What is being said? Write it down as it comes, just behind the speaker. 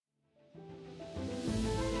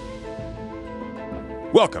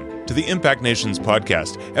Welcome to the Impact Nations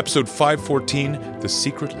podcast, episode 514, The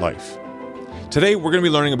Secret Life. Today, we're going to be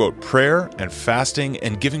learning about prayer and fasting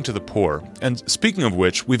and giving to the poor. And speaking of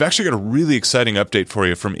which, we've actually got a really exciting update for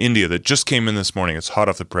you from India that just came in this morning. It's hot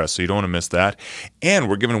off the press, so you don't want to miss that. And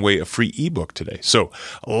we're giving away a free ebook today. So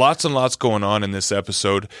lots and lots going on in this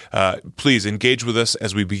episode. Please engage with us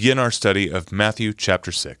as we begin our study of Matthew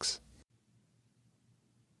chapter 6.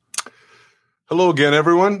 Hello again,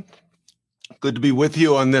 everyone. Good to be with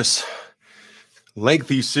you on this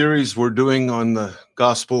lengthy series we're doing on the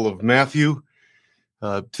Gospel of Matthew.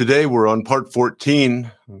 Today we're on part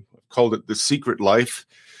 14. I've called it The Secret Life.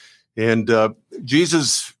 And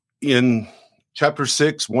Jesus in chapter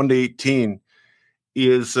 6, 1 to 18,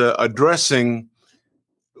 is addressing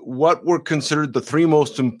what were considered the three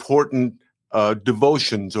most important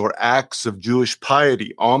devotions or acts of Jewish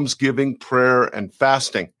piety: almsgiving, prayer, and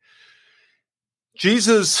fasting.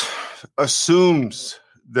 Jesus assumes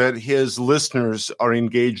that his listeners are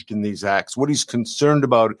engaged in these acts. What he's concerned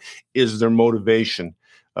about is their motivation,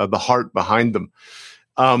 the heart behind them.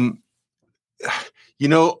 The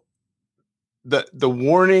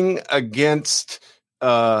warning against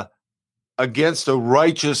a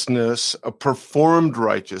righteousness, a performed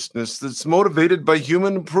righteousness that's motivated by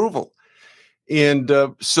human approval. And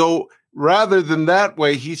so rather than that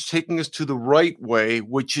way, he's taking us to the right way,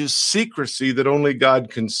 which is secrecy that only God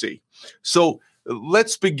can see. So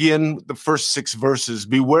let's begin the first 6 verses.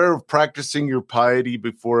 Beware of practicing your piety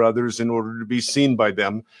before others in order to be seen by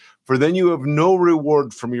them, for then you have no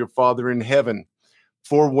reward from your Father in heaven.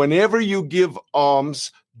 For whenever you give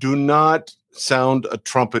alms, do not sound a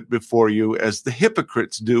trumpet before you, as the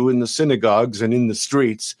hypocrites do in the synagogues and in the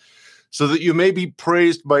streets, so that you may be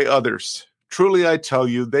praised by others. Truly, I tell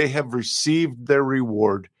you, they have received their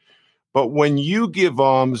reward. But when you give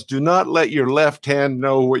alms, do not let your left hand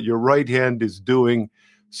know what your right hand is doing,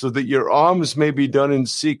 so that your alms may be done in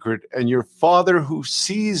secret, and your Father who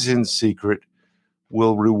sees in secret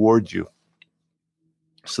will reward you.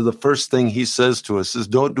 So the first thing he says to us is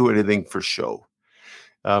don't do anything for show.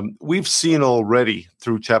 We've seen already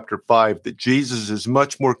through chapter 5 that Jesus is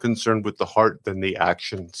much more concerned with the heart than the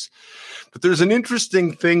actions. But there's an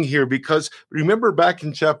interesting thing here, because remember back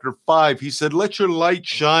in chapter 5, he said, let your light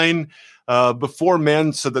shine before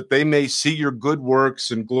men so that they may see your good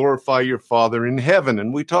works and glorify your Father in heaven.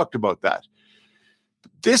 And we talked about that.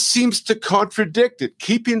 This seems to contradict it.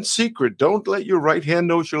 Keep in secret. Don't let your right hand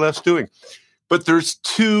know what your left's doing. But there's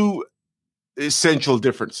 2 essential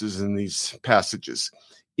differences in these passages.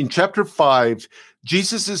 In chapter 5,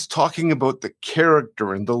 Jesus is talking about the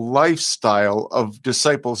character and the lifestyle of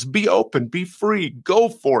disciples. Be open, be free, go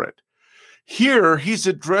for it. Here, he's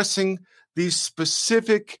addressing these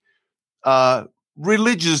specific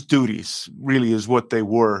religious duties, really is what they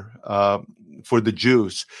were for the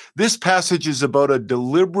Jews. This passage is about a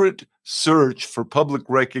deliberate search for public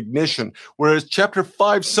recognition, whereas chapter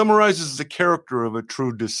 5 summarizes the character of a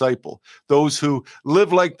true disciple. Those who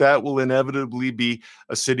live like that will inevitably be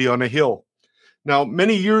a city on a hill. Now,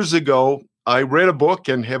 many years ago, I read a book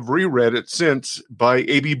and have reread it since by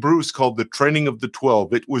A.B. Bruce called The Training of the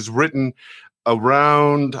 12. It was written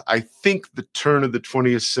around, I think, the turn of the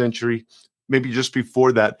 20th century, maybe just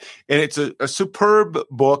before that. And it's a superb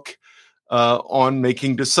book on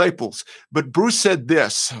making disciples. But Bruce said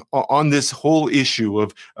this on this whole issue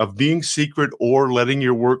of being secret or letting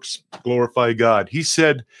your works glorify God. He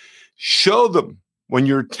said, show them when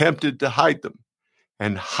you're tempted to hide them,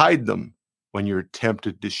 and hide them when you're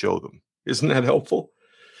tempted to show them. Isn't that helpful?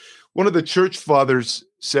 One of the church fathers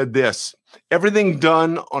said this: everything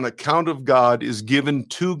done on account of God is given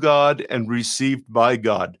to God and received by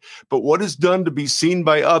God. But what is done to be seen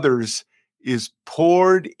by others is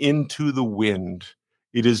poured into the wind.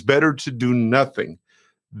 It is better to do nothing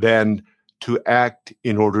than to act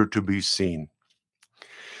in order to be seen.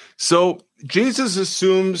 So Jesus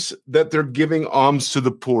assumes that they're giving alms to the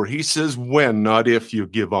poor. He says when, not if, you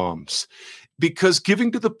give alms, because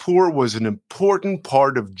giving to the poor was an important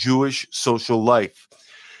part of Jewish social life.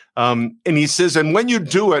 And he says, and when you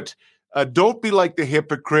do it, don't be like the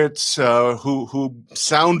hypocrites who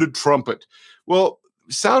sound a trumpet. Well,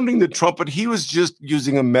 sounding the trumpet, he was just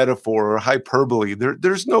using a metaphor or hyperbole.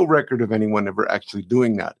 There's no record of anyone ever actually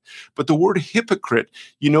doing that. But the word hypocrite,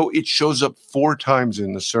 it shows up 4 times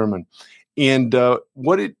in the sermon. And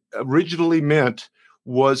what it originally meant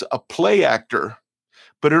was a play actor,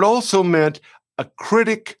 but it also meant a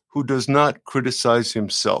critic who does not criticize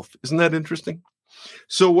himself. Isn't that interesting?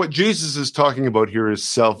 So what Jesus is talking about here is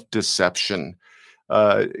self-deception.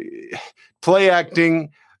 Play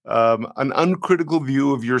acting, an uncritical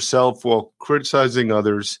view of yourself while criticizing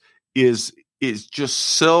others is is just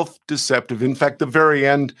self-deceptive. In fact, the very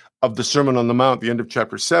end of the Sermon on the Mount, the end of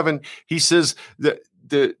chapter 7, he says that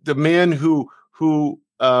the man who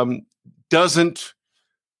doesn't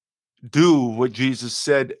do what Jesus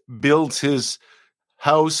said builds his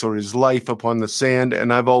house or his life upon the sand,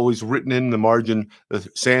 and I've always written in the margin the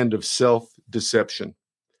sand of self-deception.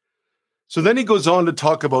 So then he goes on to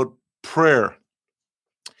talk about prayer.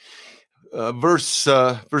 Verse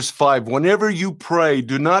 5, whenever you pray,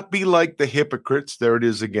 do not be like the hypocrites, there it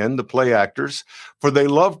is again, the play actors, for they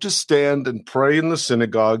love to stand and pray in the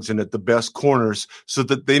synagogues and at the best corners so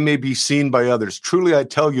that they may be seen by others. Truly, I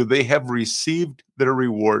tell you, they have received their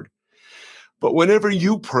reward. But whenever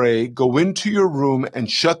you pray, go into your room and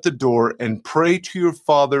shut the door and pray to your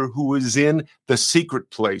Father who is in the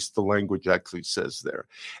secret place, the language actually says there.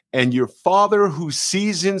 And your Father who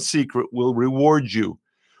sees in secret will reward you.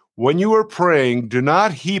 When you are praying, do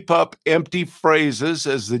not heap up empty phrases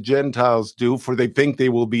as the Gentiles do, for they think they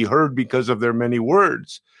will be heard because of their many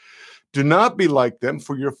words. Do not be like them,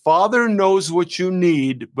 for your Father knows what you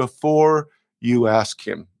need before you ask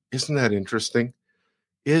him. Isn't that interesting?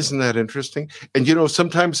 Isn't that interesting? And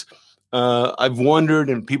sometimes I've wondered,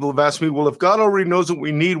 and people have asked me, well, if God already knows what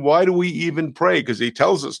we need, why do we even pray? Because he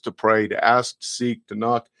tells us to pray, to ask, to seek, to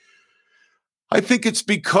knock. I think it's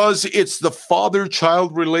because it's the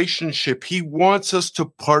father-child relationship. He wants us to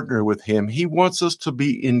partner with him. He wants us to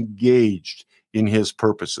be engaged in his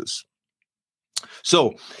purposes.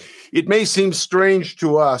 So it may seem strange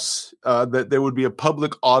to us that there would be a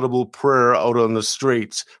public audible prayer out on the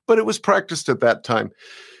streets, but it was practiced at that time.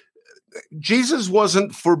 Jesus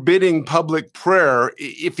wasn't forbidding public prayer.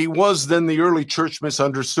 If he was, then the early church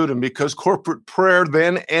misunderstood him, because corporate prayer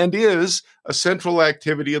then and is a central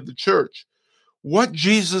activity of the church. What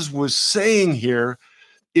Jesus was saying here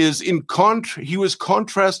is he was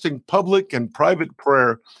contrasting public and private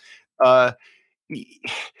prayer.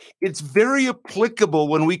 It's very applicable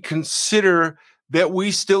when we consider that we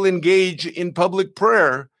still engage in public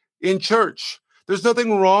prayer in church. There's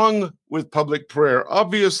nothing wrong with public prayer.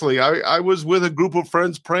 Obviously, I was with a group of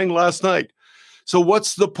friends praying last night. So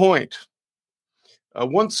what's the point?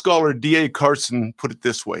 One scholar, D.A. Carson, put it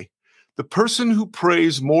this way. The person who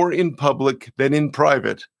prays more in public than in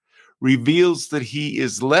private reveals that he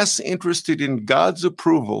is less interested in God's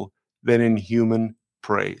approval than in human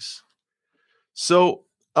praise. So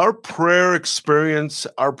our prayer experience,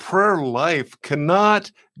 our prayer life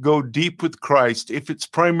cannot go deep with Christ if it's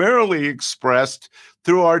primarily expressed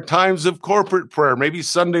through our times of corporate prayer, maybe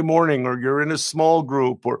Sunday morning, or you're in a small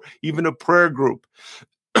group or even a prayer group.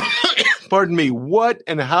 Pardon me, what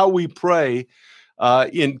and how we pray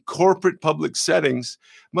in corporate public settings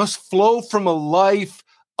must flow from a life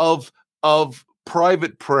of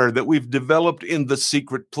private prayer that we've developed in the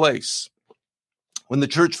secret place. When the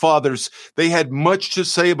church fathers, they had much to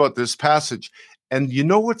say about this passage. And you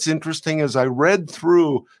know what's interesting? As I read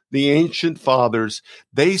through the ancient fathers,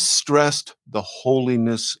 they stressed the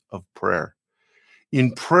holiness of prayer.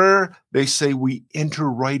 In prayer, they say we enter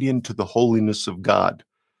right into the holiness of God.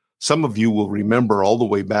 Some of you will remember all the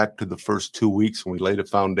way back to the first 2 weeks when we laid a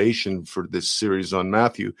foundation for this series on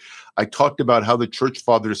Matthew. I talked about how the church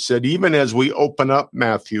fathers said, even as we open up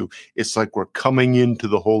Matthew, it's like we're coming into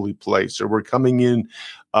the holy place, or we're coming in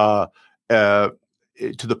to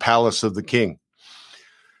the palace of the king.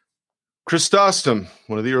 Chrysostom,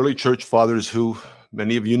 one of the early church fathers who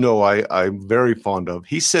many of you know I'm very fond of,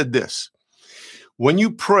 he said this: when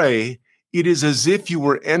you pray, it is as if you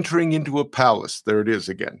were entering into a palace. There it is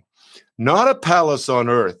again. Not a palace on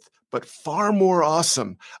earth, but far more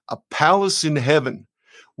awesome, a palace in heaven.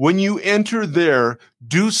 When you enter there,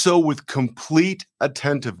 do so with complete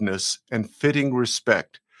attentiveness and fitting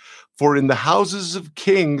respect. For in the houses of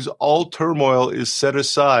kings, all turmoil is set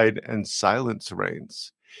aside and silence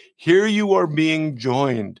reigns. Here you are being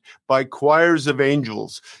joined by choirs of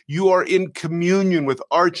angels. You are in communion with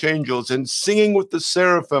archangels and singing with the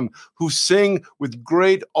seraphim, who sing with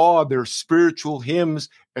great awe their spiritual hymns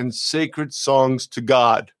and sacred songs to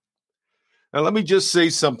God. Now, let me just say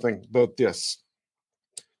something about this.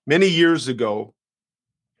 Many years ago,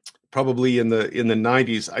 probably in the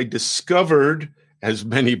 90s, I discovered, as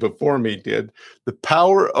many before me did, the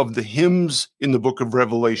power of the hymns in the book of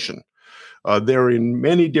Revelation. They're in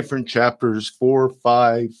many different chapters, 4,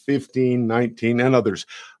 5, 15, 19, and others.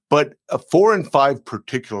 But 4 and 5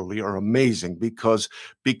 particularly are amazing because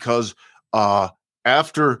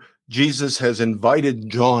after Jesus has invited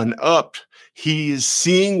John up, he is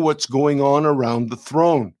seeing what's going on around the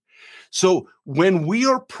throne. So when we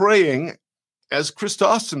are praying, as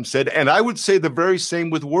Chrysostom said, and I would say the very same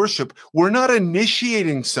with worship, we're not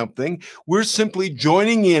initiating something. We're simply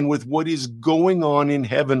joining in with what is going on in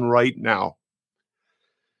heaven right now.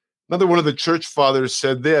 Another one of the church fathers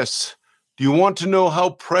said this: do you want to know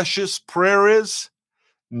how precious prayer is?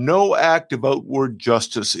 No act of outward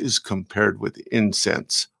justice is compared with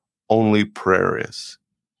incense. Only prayer is.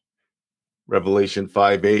 Revelation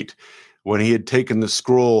 5:8. When he had taken the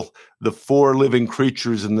scroll, the 4 living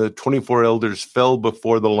creatures and the 24 elders fell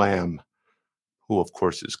before the Lamb, who of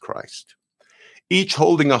course is Christ, each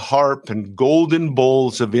holding a harp and golden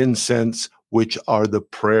bowls of incense, which are the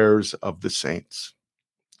prayers of the saints.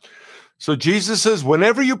 So Jesus says,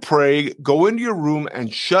 whenever you pray, go into your room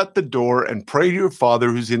and shut the door and pray to your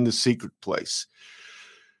Father who's in the secret place.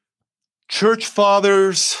 Church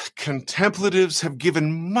fathers, contemplatives have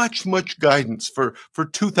given much guidance for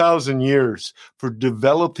 2,000 years for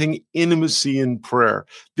developing intimacy in prayer.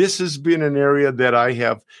 This has been an area that I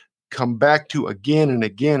have come back to again and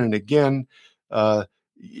again and again for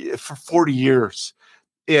 40 years.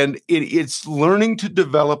 And it's learning to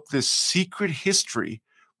develop this secret history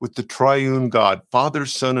with the triune God, Father,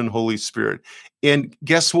 Son, and Holy Spirit. And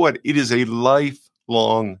guess what? It is a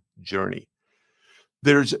lifelong journey.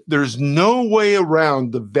 There's no way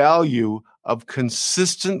around the value of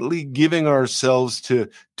consistently giving ourselves to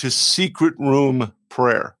secret room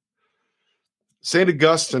prayer. St.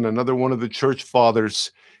 Augustine, another one of the church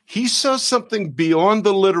fathers, he saw something beyond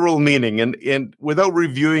the literal meaning. And without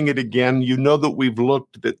reviewing it again, you know that we've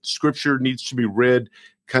looked that Scripture needs to be read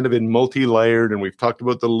kind of in multi-layered, and we've talked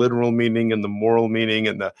about the literal meaning and the moral meaning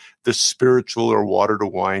and the spiritual or water to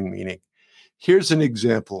wine meaning. Here's an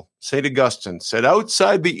example. St. Augustine said,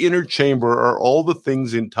 outside the inner chamber are all the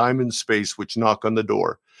things in time and space which knock on the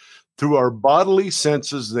door. Through our bodily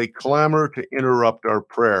senses, they clamor to interrupt our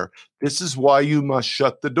prayer. This is why you must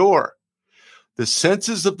shut the door. The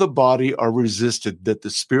senses of the body are resisted, that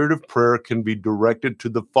the spirit of prayer can be directed to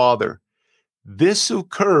the Father. This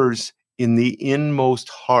occurs in the inmost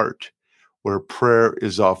heart, where prayer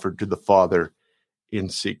is offered to the Father in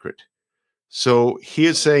secret. So he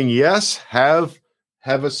is saying, yes, have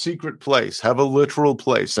a secret place, have a literal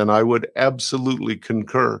place, and I would absolutely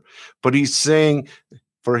concur. But he's saying,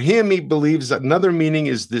 for him, he believes that another meaning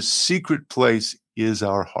is this secret place is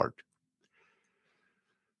our heart.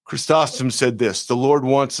 Chrysostom said this: the Lord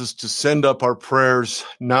wants us to send up our prayers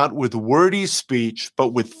not with wordy speech, but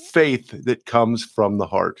with faith that comes from the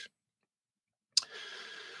heart.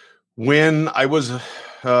 When I was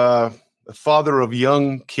a father of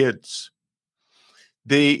young kids,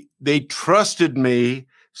 they trusted me,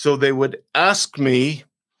 so they would ask me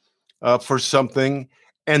for something,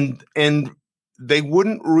 and they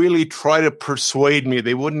wouldn't really try to persuade me.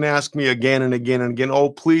 They wouldn't ask me again and again and again, oh,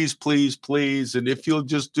 please, please, please, and if you'll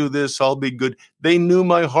just do this, I'll be good. They knew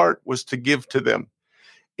my heart was to give to them.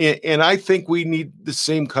 And I think we need the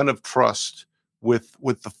same kind of trust with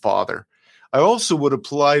the Father. I also would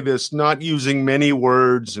apply this, not using many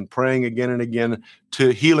words and praying again and again, to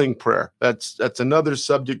healing prayer. That's another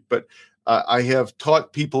subject, but I have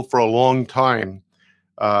taught people for a long time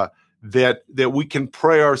that we can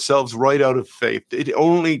pray ourselves right out of faith.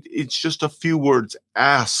 It's just a few words: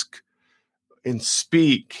 ask and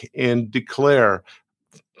speak and declare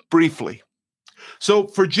briefly. So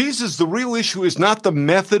for Jesus, the real issue is not the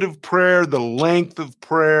method of prayer, the length of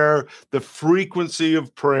prayer, the frequency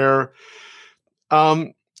of prayer.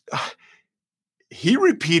 He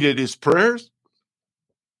repeated his prayers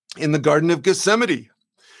in the Garden of Gethsemane.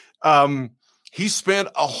 He spent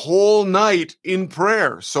a whole night in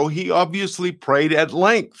prayer, so he obviously prayed at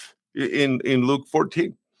length in Luke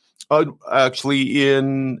 14. Actually,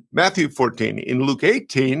 in Matthew 14. In Luke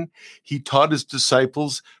 18, he taught his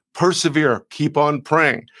disciples, persevere, keep on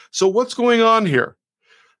praying. So what's going on here?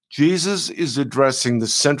 Jesus is addressing the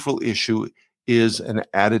central issue is an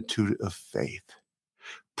attitude of faith.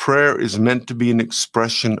 Prayer is meant to be an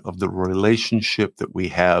expression of the relationship that we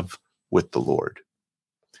have with the Lord.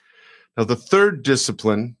 Now, the third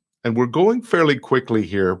discipline, and we're going fairly quickly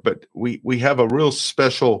here, but we have a real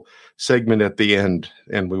special segment at the end,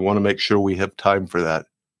 and we want to make sure we have time for that.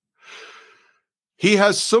 He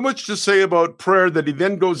has so much to say about prayer that he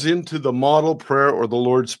then goes into the model prayer or the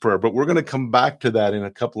Lord's Prayer, but we're going to come back to that in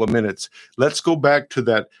a couple of minutes. Let's go back to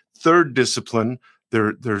that third discipline.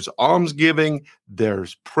 There's almsgiving,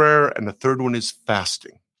 there's prayer, and the third one is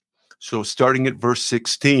fasting. So starting at verse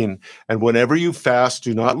 16, and whenever you fast,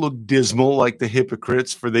 do not look dismal like the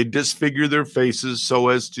hypocrites, for they disfigure their faces so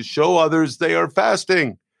as to show others they are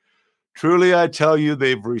fasting. Truly, I tell you,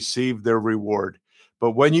 they've received their reward.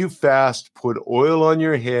 But when you fast, put oil on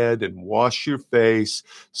your head and wash your face,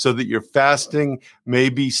 so that your fasting may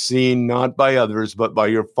be seen not by others, but by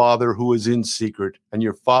your Father who is in secret. And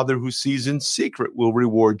your Father who sees in secret will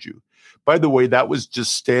reward you. By the way, that was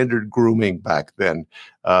just standard grooming back then,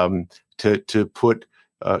 to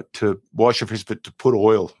wash your face, but to put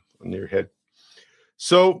oil on your head.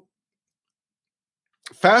 So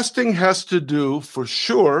fasting has to do, for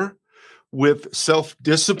sure, with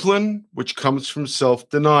self-discipline, which comes from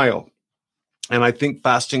self-denial. And I think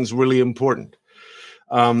fasting is really important.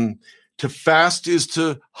 To fast is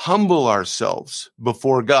to humble ourselves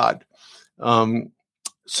before God.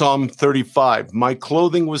 Psalm 35, my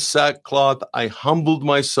clothing was sackcloth. I humbled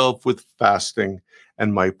myself with fasting,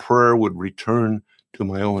 and my prayer would return to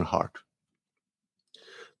my own heart.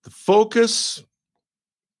 The focus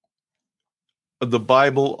of the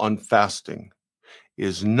Bible on fasting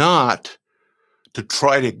is not to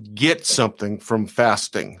try to get something from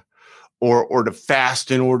fasting, or to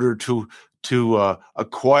fast in order to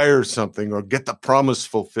acquire something or get the promise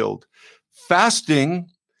fulfilled. Fasting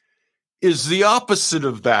is the opposite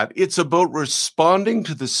of that. It's about responding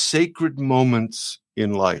to the sacred moments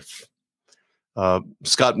in life.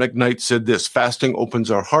 Scott McKnight said this: fasting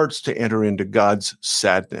opens our hearts to enter into God's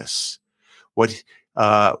sadness,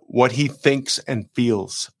 what he thinks and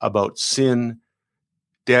feels about sin,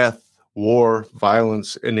 death, war,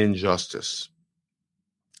 violence, and injustice.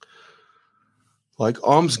 Like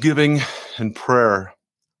almsgiving and prayer,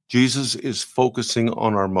 Jesus is focusing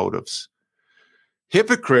on our motives.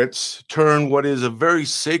 Hypocrites turn what is a very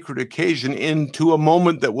sacred occasion into a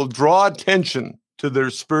moment that will draw attention to their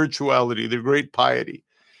spirituality, their great piety.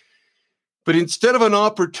 But instead of an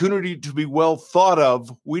opportunity to be well thought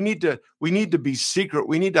of, we need to be secret.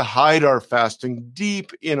 We need to hide our fasting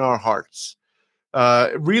deep in our hearts,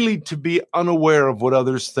 really to be unaware of what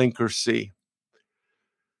others think or see.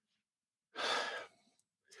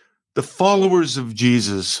 The followers of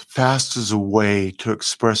Jesus fast as a way to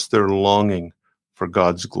express their longing for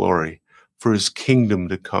God's glory, for his kingdom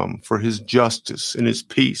to come, for his justice and his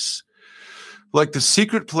peace. Like the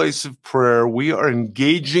secret place of prayer, we are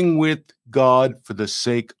engaging with God for the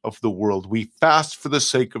sake of the world. We fast for the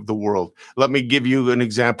sake of the world. Let me give you an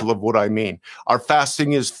example of what I mean. Our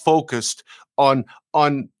fasting is focused on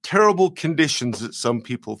terrible conditions that some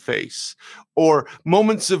people face, or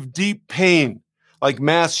moments of deep pain, like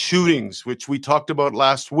mass shootings, which we talked about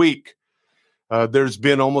last week. There's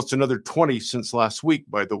been almost another 20 since last week,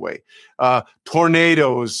 by the way.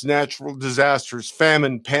 Tornadoes, natural disasters,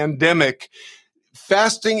 famine, pandemic.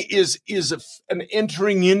 Fasting is an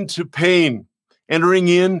entering into pain, entering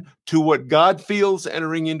into what God feels,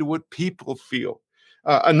 entering into what people feel.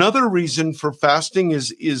 Another reason for fasting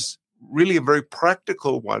is really a very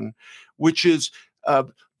practical one, which is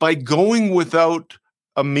by going without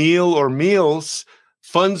a meal or meals,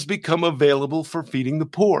 funds become available for feeding the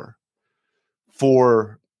poor.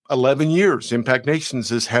 For 11 years, Impact Nations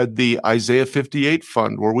has had the Isaiah 58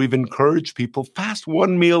 Fund, where we've encouraged people fast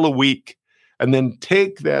one meal a week, and then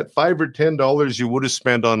take that $5 or $10 you would have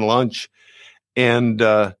spent on lunch and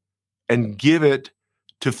give it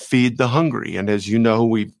to feed the hungry. And as you know,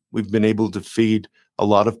 we've been able to feed a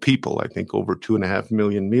lot of people, I think over 2.5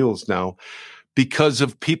 million meals now, because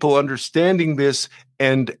of people understanding this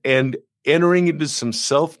and entering into some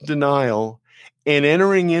self-denial and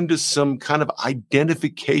entering into some kind of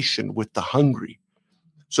identification with the hungry.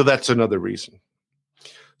 So that's another reason.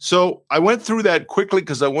 So I went through that quickly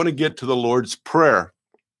because I want to get to the Lord's Prayer.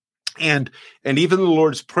 And even the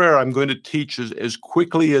Lord's Prayer, I'm going to teach as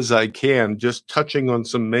quickly as I can, just touching on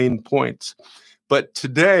some main points. But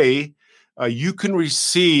today, you can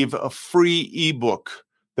receive a free ebook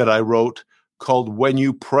that I wrote called When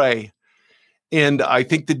You Pray. And I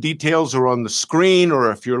think the details are on the screen, or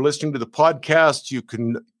if you're listening to the podcast, you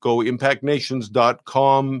can go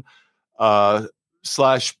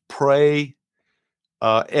impactnations.com/pray.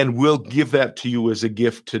 And we'll give that to you as a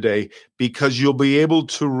gift today, because you'll be able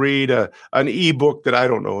to read an ebook that I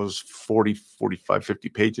don't know is 40, 45, 50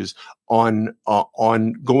 pages on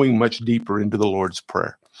going much deeper into the Lord's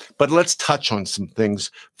Prayer. But let's touch on some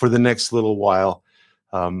things for the next little while,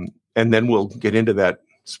 and then we'll get into that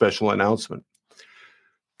special announcement.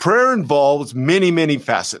 Prayer involves many, many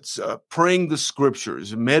facets: praying the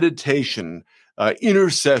scriptures, meditation,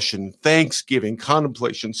 intercession, thanksgiving,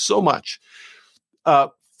 contemplation, so much.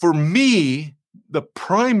 For me, the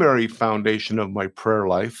primary foundation of my prayer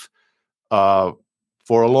life for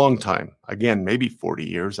a long time, again, maybe 40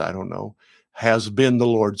 years, I don't know, has been the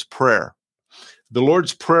Lord's Prayer. The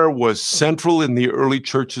Lord's Prayer was central in the early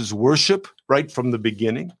church's worship right from the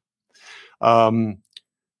beginning.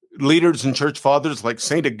 Leaders and church fathers like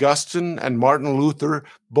St. Augustine and Martin Luther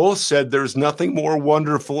both said there's nothing more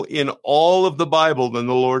wonderful in all of the Bible than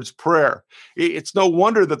the Lord's Prayer. It's no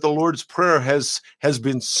wonder that the Lord's Prayer has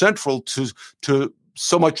been central to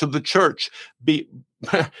so much of the church.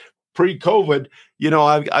 Pre-COVID,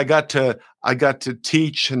 I got to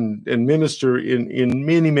teach and minister in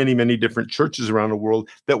many different churches around the world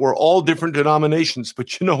that were all different denominations.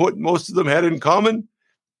 But you know what most of them had in common?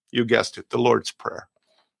 You guessed it, the Lord's Prayer.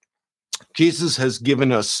 Jesus has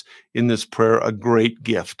given us in this prayer a great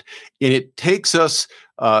gift, and it takes us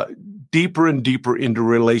deeper and deeper into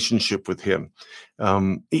relationship with him.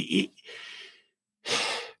 I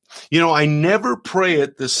never pray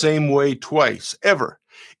it the same way twice, ever.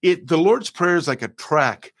 The Lord's Prayer is like a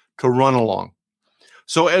track to run along.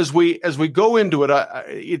 So as we go into it,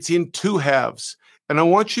 it's in two halves, and I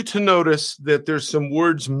want you to notice that there's some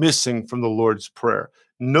words missing from the Lord's Prayer.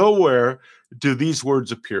 Nowhere do these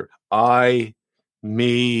words appear. I,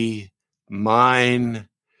 me, mine.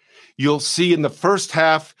 You'll see in the first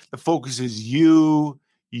half, the focus is you,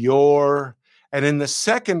 your, and in the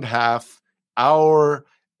second half, our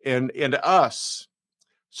and us.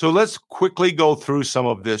 So let's quickly go through some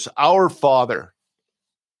of this. Our Father.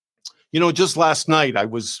 Just last night, I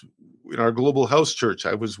was in our Global House Church.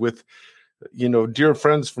 I was with, dear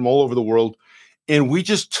friends from all over the world, and we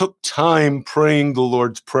just took time praying the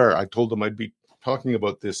Lord's Prayer. I told them I'd be talking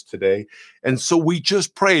about this today. And so we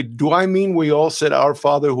just prayed. Do I mean we all said, Our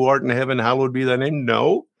Father who art in heaven, hallowed be thy name?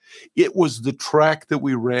 No, it was the track that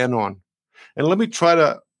we ran on. And let me try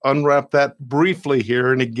to unwrap that briefly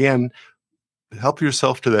here. And again, help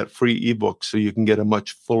yourself to that free ebook so you can get a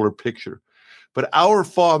much fuller picture. But Our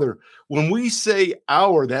Father, when we say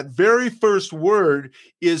our, that very first word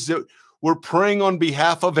is that we're praying on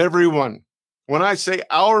behalf of everyone. When I say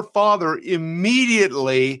Our Father,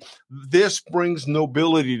 immediately this brings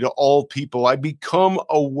nobility to all people. I become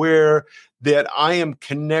aware that I am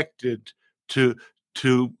connected to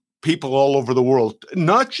people all over the world,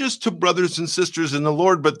 not just to brothers and sisters in the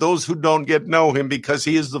Lord, but those who don't yet know him, because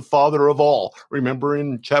he is the Father of all. Remember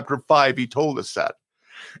in chapter 5, he told us that.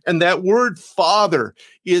 And that word Father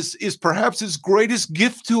is perhaps his greatest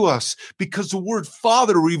gift to us, because the word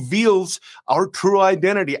Father reveals our true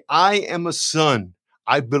identity. I am a son.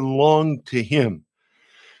 I belong to him.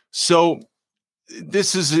 So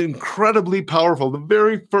this is incredibly powerful. The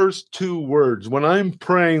very first two words, when I'm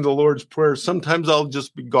praying the Lord's Prayer, sometimes I'll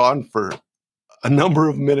just be gone for a number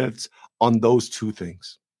of minutes on those two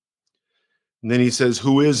things. And then he says,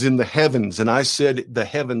 who is in the heavens? And I said the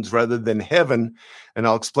heavens rather than heaven, and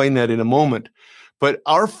I'll explain that in a moment. But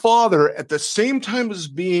our Father, at the same time as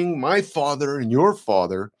being my Father and your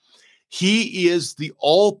Father, he is the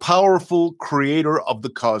all-powerful creator of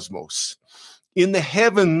the cosmos. In the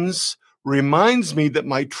heavens reminds me that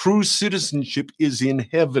my true citizenship is in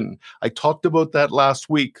heaven. I talked about that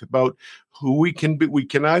last week, about who we can be. We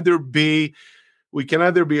can either be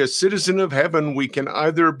a citizen of heaven, we can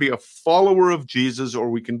either be a follower of Jesus, or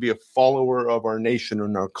we can be a follower of our nation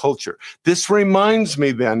and our culture. This reminds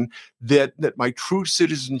me then that my true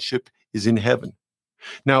citizenship is in heaven.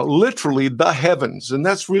 Now, literally the heavens, and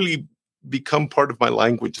that's really become part of my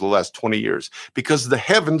language the last 20 years, because the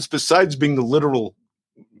heavens, besides being the literal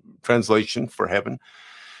translation for heaven,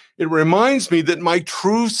 it reminds me that my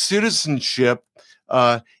true citizenship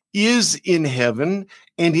is in heaven,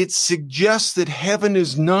 and it suggests that heaven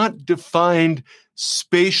is not defined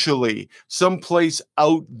spatially, someplace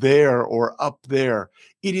out there or up there.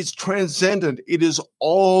 It is transcendent. It is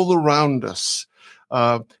all around us.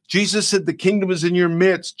 Jesus said the kingdom is in your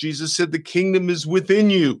midst. Jesus said the kingdom is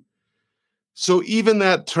within you. So even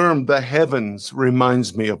that term, the heavens,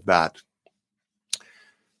 reminds me of that.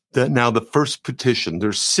 Now the first petition,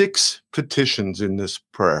 there's 6 petitions in this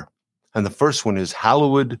prayer. And the first one is,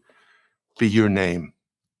 hallowed be your name.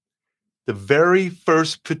 The very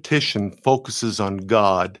first petition focuses on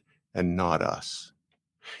God and not us.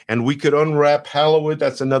 And we could unwrap hallowed.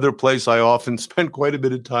 That's another place I often spend quite a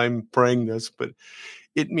bit of time praying this, but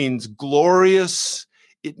it means glorious.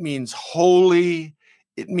 It means holy.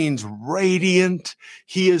 It means radiant.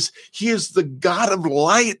 He is the God of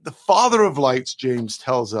light, the Father of lights. James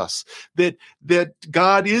tells us that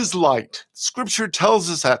God is light. Scripture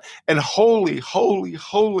tells us that. And holy, holy,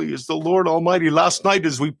 holy is the Lord Almighty. Last night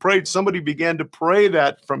as we prayed, somebody began to pray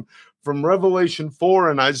that from Revelation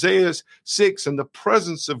 4 and Isaiah 6, and the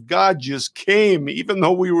presence of God just came. Even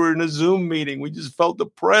though we were in a Zoom meeting, we just felt the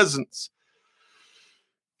presence.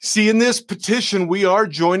 See, in this petition, we are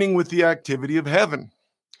joining with the activity of heaven.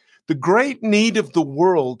 The great need of the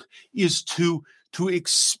world is to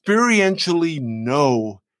experientially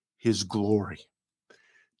know his glory,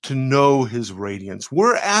 to know his radiance.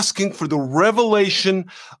 We're asking for the revelation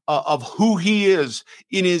of who he is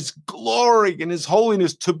in his glory, in his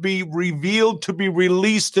holiness, to be revealed, to be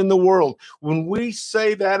released in the world. When we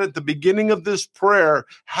say that at the beginning of this prayer,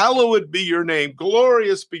 hallowed be your name,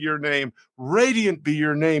 glorious be your name, radiant be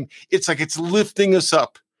your name, it's like it's lifting us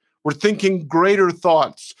up. We're thinking greater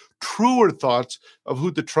thoughts, truer thoughts of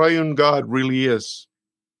who the triune God really is.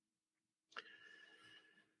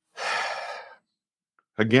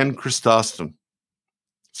 Again, Chrysostom.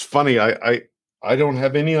 It's funny, I don't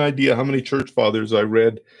have any idea how many church fathers I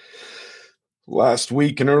read last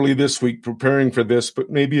week and early this week preparing for this,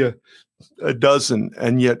 but maybe a dozen,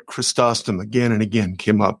 and yet Chrysostom again and again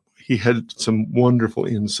came up. He had some wonderful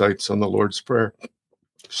insights on the Lord's Prayer.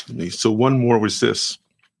 Excuse me. So one more was this.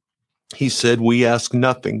 He said, we ask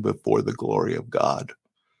nothing before the glory of God.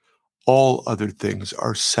 All other things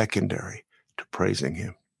are secondary to praising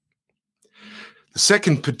him. The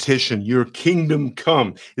second petition, your kingdom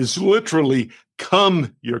come, is literally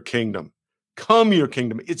come your kingdom. Come your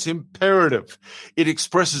kingdom. It's imperative. It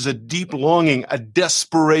expresses a deep longing, a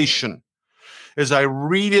desperation. As I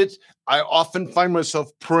read it, I often find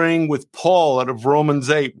myself praying with Paul out of Romans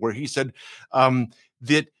 8, where he said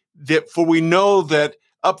that for we know that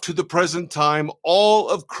up to the present time, all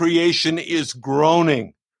of creation is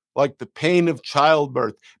groaning, like the pain of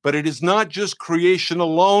childbirth. But it is not just creation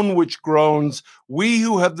alone which groans. We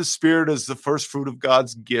who have the Spirit as the first fruit of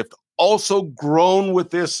God's gift also groan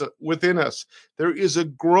within us. There is a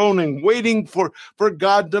groaning, waiting for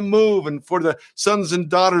God to move and for the sons and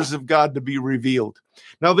daughters of God to be revealed.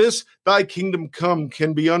 Now this, thy kingdom come,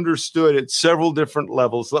 can be understood at several different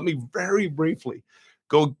levels. Let me very briefly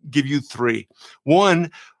go give you three.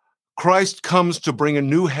 One, Christ comes to bring a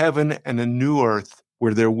new heaven and a new earth,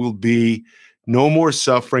 where there will be no more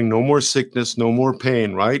suffering, no more sickness, no more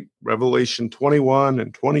pain, right? Revelation 21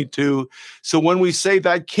 and 22. So when we say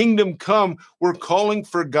that kingdom come, we're calling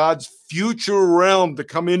for God's future realm to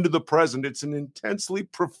come into the present. It's an intensely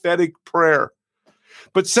prophetic prayer.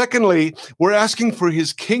 But secondly, we're asking for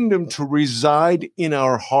his kingdom to reside in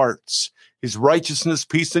our hearts. His righteousness,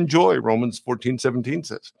 peace, and joy, Romans 14:17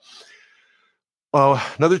 says.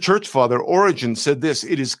 Another church father, Origen, said this: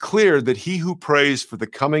 it is clear that he who prays for the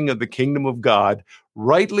coming of the kingdom of God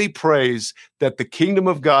rightly prays that the kingdom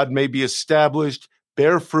of God may be established,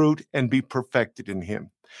 bear fruit, and be perfected in him.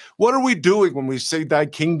 What are we doing when we say thy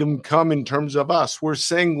kingdom come in terms of us? We're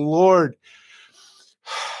saying, Lord,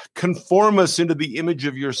 conform us into the image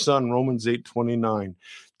of your Son, Romans 8:29.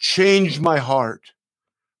 Change my heart.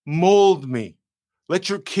 Mold me. Let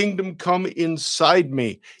your kingdom come inside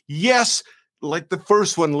me. Yes, like the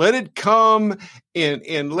first one, let it come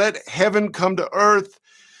and let heaven come to earth.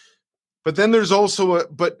 But then there's also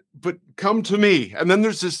but come to me. And then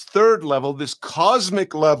there's this third level, this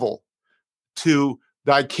cosmic level to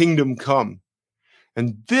thy kingdom come.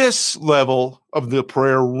 And this level of the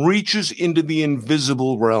prayer reaches into the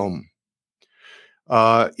invisible realm,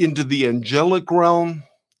 into the angelic realm,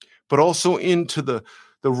 but also into the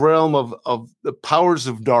realm of the powers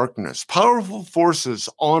of darkness, powerful forces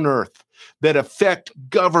on earth that affect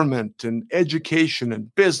government and education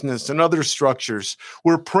and business and other structures.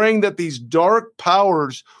 We're praying that these dark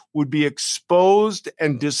powers would be exposed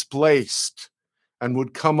and displaced and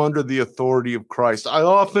would come under the authority of Christ. I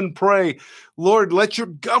often pray, Lord, let your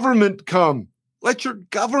government come. Let your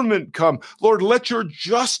government come. Lord, let your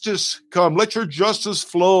justice come. Let your justice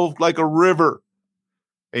flow like a river.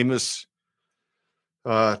 Amos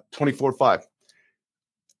 24:5.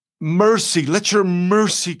 Mercy, let your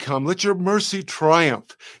mercy come. Let your mercy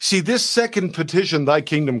triumph. See, this second petition, thy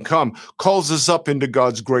kingdom come, calls us up into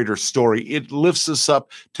God's greater story. It lifts us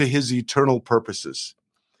up to his eternal purposes.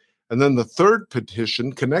 And then the third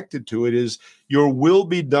petition connected to it is, your will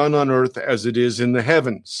be done on earth as it is in the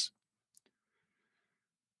heavens.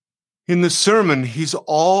 In the sermon, he's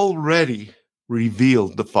already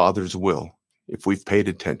revealed the Father's will, if we've paid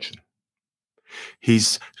attention.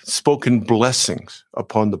 He's spoken blessings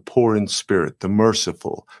upon the poor in spirit, the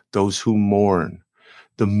merciful, those who mourn,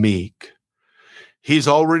 the meek. He's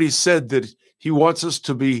already said that he wants us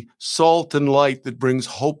to be salt and light that brings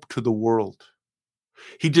hope to the world.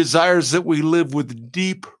 He desires that we live with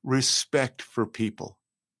deep respect for people.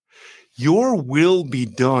 Your will be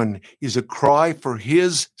done is a cry for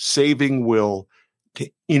his saving will to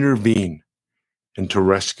intervene and to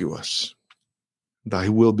rescue us. Thy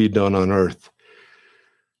will be done on earth.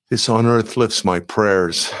 This on earth lifts my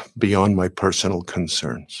prayers beyond my personal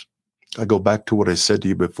concerns. I go back to what I said to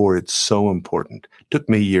you before. It's so important. It took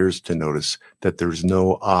me years to notice that there's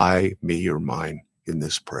no I, me, or mine in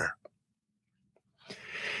this prayer.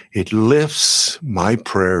 It lifts my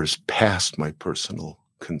prayers past my personal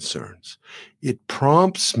concerns. It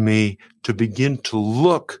prompts me to begin to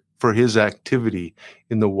look for his activity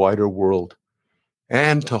in the wider world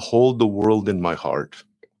and to hold the world in my heart,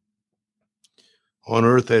 on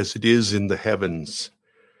earth as it is in the heavens.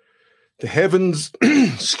 The heavens,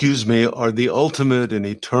 are the ultimate and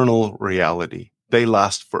eternal reality. They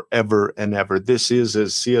last forever and ever. This is,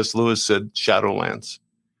 as C.S. Lewis said, Shadowlands.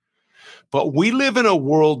 But we live in a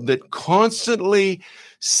world that constantly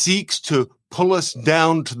seeks to pull us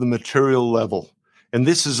down to the material level. And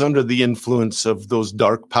this is under the influence of those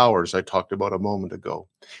dark powers I talked about a moment ago.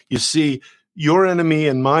 You see, your enemy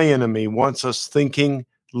and my enemy wants us thinking,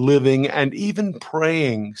 living, and even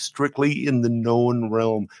praying strictly in the known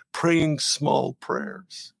realm, praying small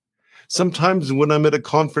prayers. Sometimes when I'm at a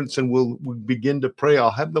conference and we'll begin to pray,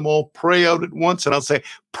 I'll have them all pray out at once, and I'll say,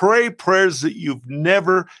 pray prayers that you've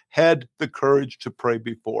never had the courage to pray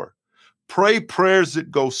before. Pray prayers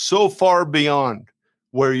that go so far beyond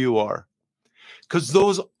where you are. Because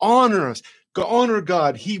those honor us. Honor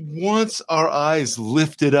God. He wants our eyes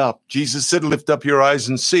lifted up. Jesus said, lift up your eyes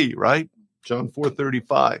and see, right? John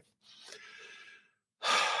 4:35.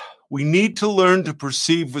 We need to learn to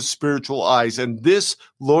perceive with spiritual eyes, and this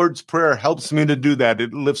Lord's Prayer helps me to do that.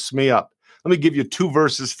 It lifts me up. Let me give you 2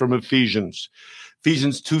 verses from Ephesians.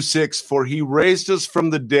 Ephesians 2:6, for he raised us from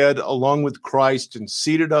the dead along with Christ and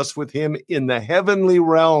seated us with him in the heavenly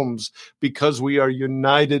realms because we are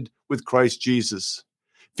united with Christ Jesus.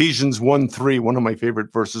 Ephesians 1:3, one of my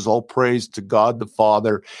favorite verses, all praise to God the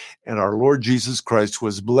Father and our Lord Jesus Christ, who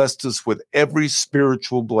has blessed us with every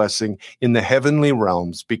spiritual blessing in the heavenly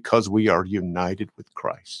realms because we are united with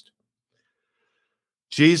Christ.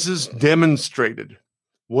 Jesus demonstrated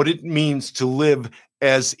what it means to live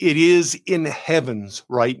as it is in heavens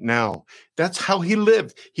right now. That's how he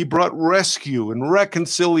lived. He brought rescue and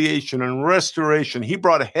reconciliation and restoration. He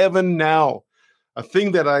brought heaven now, a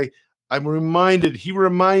thing that I'm reminded, he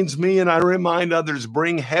reminds me and I remind others,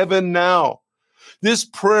 bring heaven now. This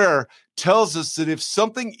prayer tells us that if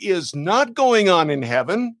something is not going on in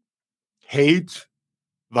heaven, hate,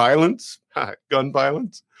 violence, gun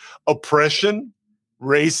violence, oppression,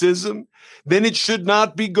 racism, then it should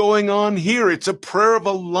not be going on here. It's a prayer of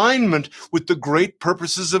alignment with the great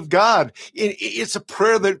purposes of God. It's a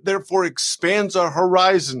prayer that therefore expands our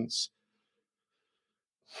horizons.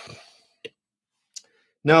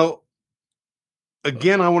 Now,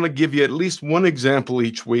 again, I want to give you at least one example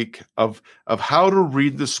each week of how to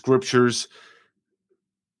read the scriptures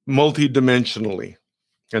multidimensionally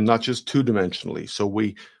and not just two-dimensionally. So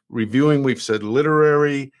we've said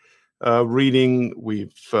literary reading,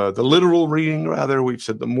 the literal reading, rather, we've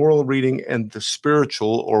said the moral reading, and the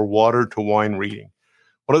spiritual or water to wine reading.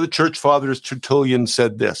 One of the church fathers, Tertullian,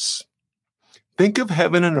 said this: think of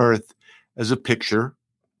heaven and earth as a picture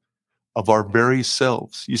of our very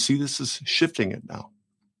selves. You see, this is shifting it now.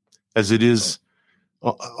 As it is,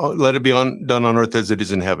 let it be done on earth as it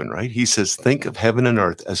is in heaven, right? He says, think of heaven and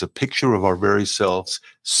earth as a picture of our very selves,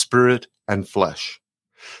 spirit and flesh.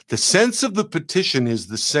 The sense of the petition is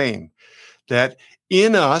the same, that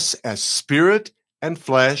in us as spirit and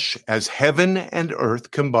flesh, as heaven and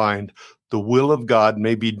earth combined, the will of God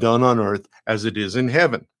may be done on earth as it is in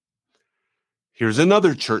heaven. Here's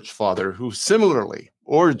another church father who similarly,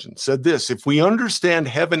 Origen, said this: if we understand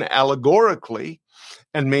heaven allegorically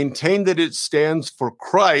and maintain that it stands for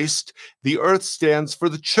Christ, the earth stands for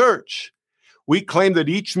the church. We claim that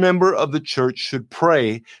each member of the church should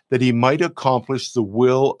pray that he might accomplish the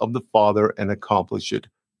will of the Father and accomplish it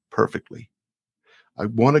perfectly. I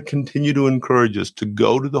want to continue to encourage us to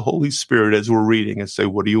go to the Holy Spirit as we're reading and say,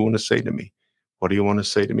 what do you want to say to me? What do you want to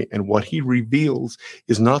say to me? And what he reveals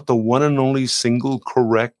is not the one and only single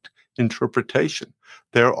correct interpretation.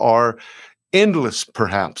 There are endless,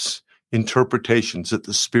 perhaps, interpretations that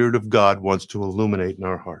the Spirit of God wants to illuminate in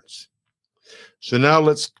our hearts. So now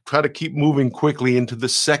let's try to keep moving quickly into the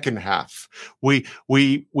second half. We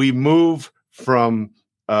move from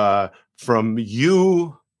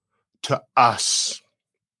you to us.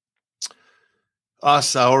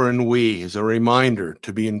 Us, our, and we is a reminder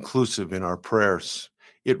to be inclusive in our prayers.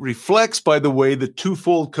 It reflects, by the way, the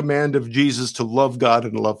twofold command of Jesus to love God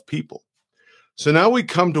and love people. So now we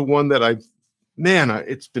come to one that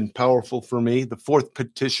it's been powerful for me. The fourth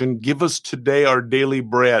petition, give us today our daily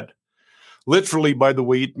bread. Literally, by the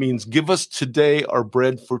way, it means give us today our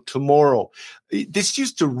bread for tomorrow. This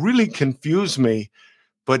used to really confuse me,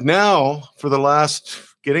 but now for the last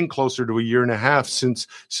getting closer to a year and a half since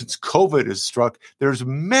COVID has struck, there's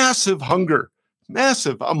massive hunger,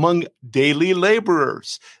 massive among daily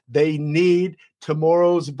laborers. They need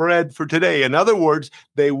tomorrow's bread for today. In other words,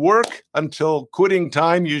 they work until quitting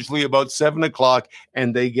time, usually about 7 o'clock,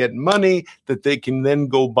 and they get money that they can then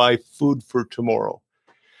go buy food for tomorrow.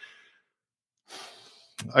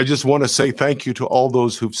 I just want to say thank you to all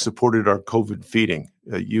those who've supported our COVID feeding.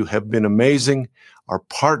 You have been amazing. Our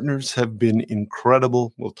partners have been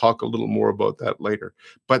incredible. We'll talk a little more about that later.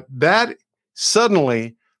 But that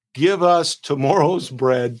suddenly, give us tomorrow's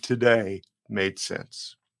bread today, made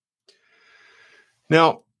sense.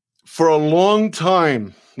 Now, for a long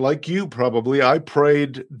time, like you probably, I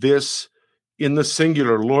prayed this in the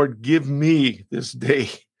singular: Lord, give me this day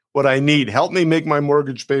what I need. Help me make my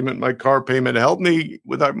mortgage payment, my car payment. Help me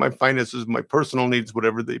with my finances, my personal needs,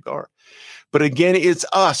 whatever they are. But again, it's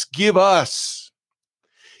us. Give us.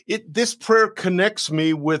 This prayer connects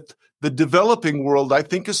me with the developing world, I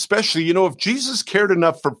think especially. If Jesus cared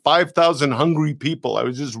enough for 5,000 hungry people, I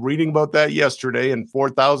was just reading about that yesterday, and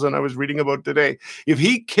 4,000 I was reading about today. If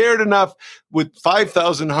he cared enough with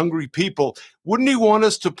 5,000 hungry people, wouldn't he want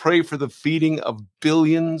us to pray for the feeding of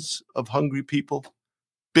billions of hungry people?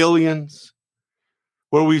 Billions,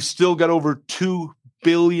 where we've still got over 2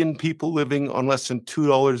 billion people living on less than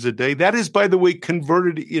 $2 a day. That is, by the way,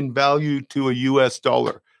 converted in value to a US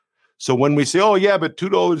dollar. So when we say, oh yeah, but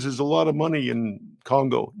 $2 is a lot of money in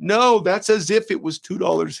Congo. No, that's as if it was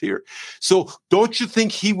 $2 here. So don't you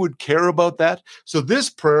think he would care about that? So this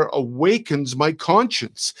prayer awakens my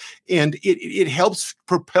conscience, and it helps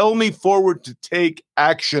propel me forward to take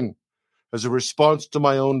action. As a response to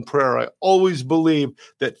my own prayer, I always believe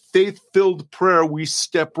that faith-filled prayer, we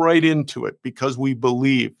step right into it because we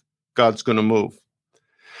believe God's going to move.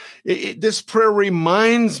 This prayer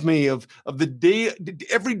reminds me of the day,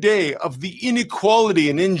 every day, of the inequality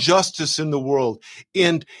and injustice in the world.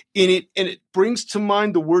 And it brings to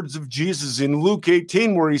mind the words of Jesus in Luke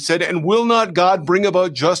 18, where he said, "And will not God bring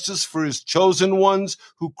about justice for his chosen ones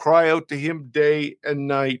who cry out to him day and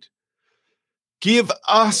night?" Give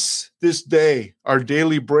us this day our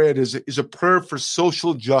daily bread is a prayer for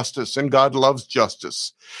social justice, and God loves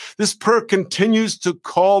justice. This prayer continues to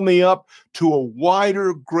call me up to a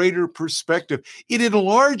wider, greater perspective. It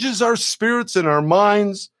enlarges our spirits and our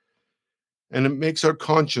minds, and it makes our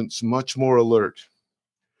conscience much more alert.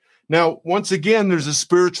 Now, once again, there's a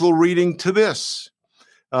spiritual reading to this,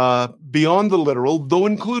 beyond the literal, though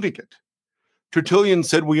including it. Tertullian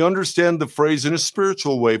said, we understand the phrase in a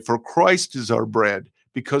spiritual way, for Christ is our bread,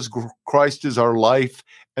 because Christ is our life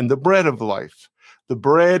and the bread of life. The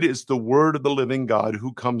bread is the word of the living God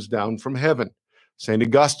who comes down from heaven. St.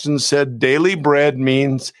 Augustine said, daily bread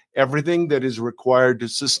means everything that is required to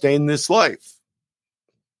sustain this life.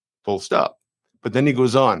 Full stop. But then he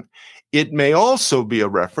goes on. It may also be a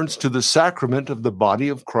reference to the sacrament of the body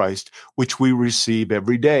of Christ, which we receive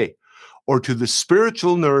every day, or to the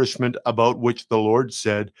spiritual nourishment about which the Lord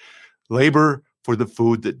said, labor for the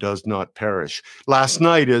food that does not perish. Last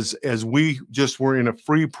night, as we just were in a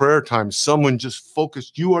free prayer time, someone just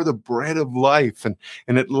focused, you are the bread of life, and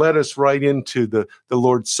it led us right into the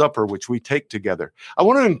Lord's Supper, which we take together. I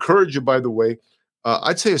want to encourage you, by the way,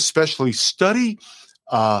 I'd say especially study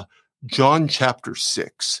John chapter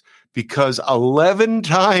 6, because 11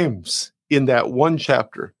 times in that one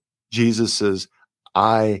chapter, Jesus says,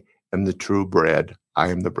 I am the true bread. I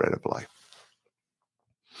am the bread of life.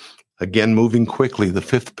 Again, moving quickly, the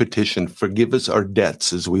fifth petition, forgive us our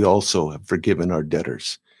debts as we also have forgiven our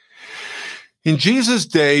debtors. In Jesus'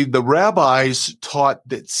 day, the rabbis taught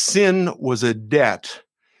that sin was a debt.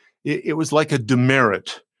 It was like a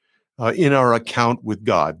demerit in our account with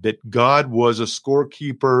God, that God was a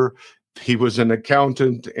scorekeeper, he was an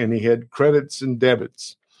accountant, and he had credits and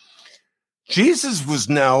debits. Jesus was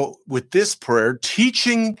now, with this prayer,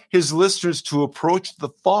 teaching his listeners to approach the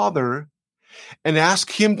Father and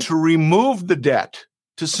ask him to remove the debt,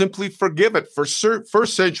 to simply forgive it. For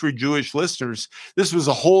first century Jewish listeners, this was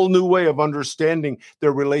a whole new way of understanding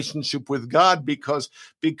their relationship with God, because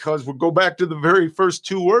we'll go back to the very first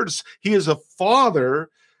two words. He is a father,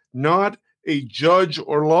 not a judge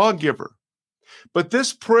or lawgiver. But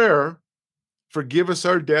this prayer, forgive us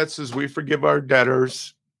our debts as we forgive our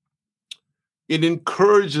debtors, it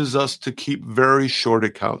encourages us to keep very short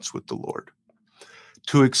accounts with the Lord,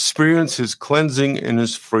 to experience his cleansing and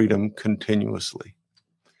his freedom continuously.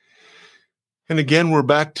 And again, we're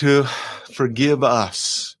back to forgive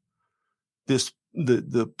us,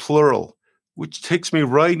 the plural, which takes me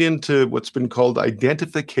right into what's been called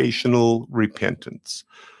identificational repentance.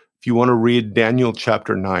 If you want to read Daniel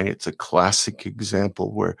chapter 9, it's a classic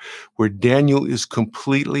example where Daniel is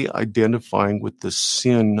completely identifying with the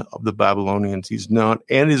sin of the Babylonians. He's not,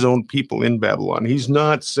 and his own people in Babylon. He's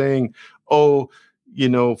not saying, oh,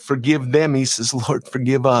 forgive them, he says, Lord,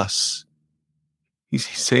 forgive us. He's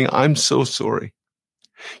saying, I'm so sorry.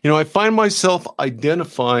 I find myself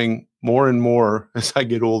identifying more and more as I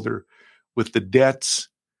get older with the debts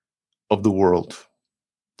of the world,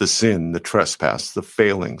 the sin, the trespass, the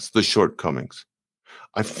failings, the shortcomings.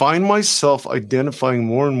 I find myself identifying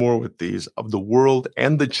more and more with these of the world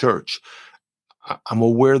and the church. I'm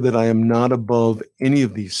aware that I am not above any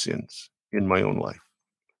of these sins in my own life.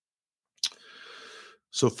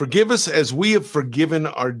 So forgive us as we have forgiven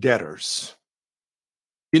our debtors.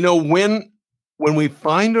 When we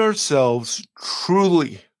find ourselves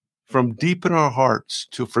truly from deep in our hearts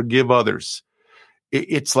to forgive others,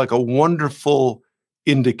 it's like a wonderful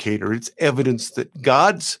indicator. It's evidence that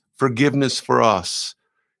God's forgiveness for us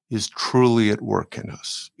is truly at work in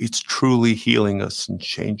us. It's truly healing us and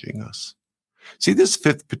changing us. See, this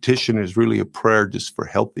fifth petition is really a prayer just for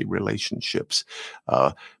healthy relationships,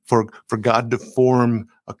 for God to form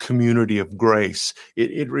a community of grace.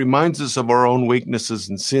 It reminds us of our own weaknesses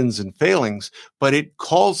and sins and failings, but it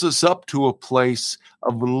calls us up to a place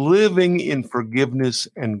of living in forgiveness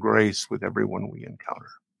and grace with everyone we encounter.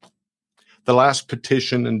 The last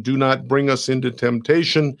petition, and do not bring us into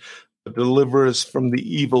temptation, but deliver us from the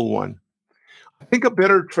evil one. I think a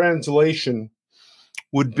better translation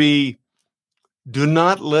would be, do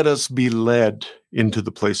not let us be led into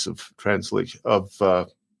the place of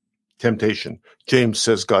temptation. James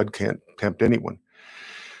says God can't tempt anyone.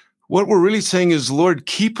 What we're really saying is, Lord,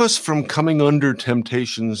 keep us from coming under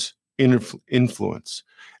temptation's influence.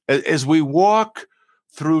 As we walk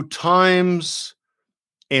through times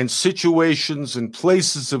and situations and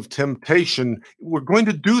places of temptation, we're going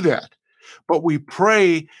to do that. But we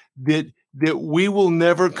pray that we will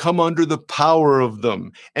never come under the power of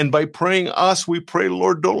them. And by praying us, we pray,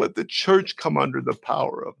 Lord, don't let the church come under the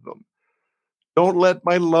power of them. Don't let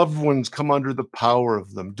my loved ones come under the power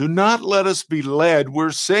of them. Do not let us be led.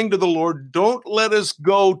 We're saying to the Lord, don't let us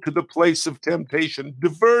go to the place of temptation.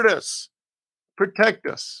 Divert us, protect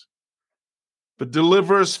us, but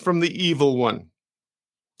deliver us from the evil one.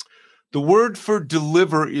 The word for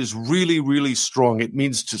deliver is really, really strong. It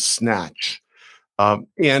means to snatch.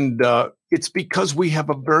 It's because we have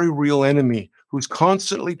a very real enemy who's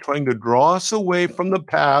constantly trying to draw us away from the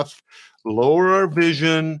path, lower our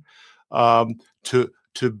vision,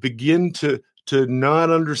 to begin to not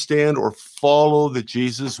understand or follow the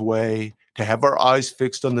Jesus way, to have our eyes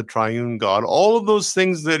fixed on the triune God, all of those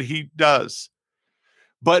things that he does.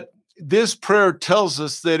 But this prayer tells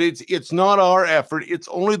us that it's not our effort. It's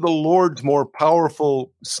only the Lord's more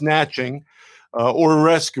powerful snatching or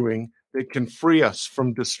rescuing that can free us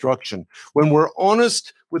from destruction. When we're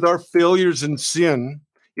honest with our failures and sin,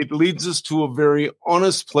 it leads us to a very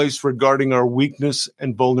honest place regarding our weakness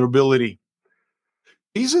and vulnerability.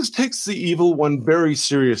 Jesus takes the evil one very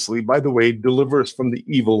seriously. By the way, deliver us from the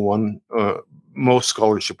evil one, most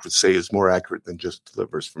scholarship would say is more accurate than just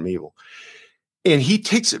deliver us from evil. And he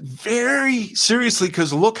takes it very seriously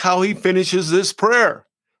because look how he finishes this prayer.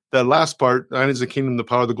 The last part, thine is the kingdom, the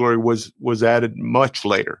power, the glory, was added much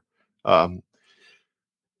later.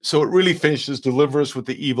 So it really finishes, deliver us with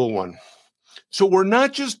the evil one. So we're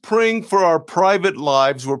not just praying for our private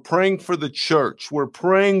lives, we're praying for the church. We're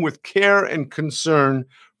praying with care and concern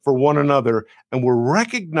for one another, and we're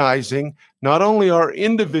recognizing not only our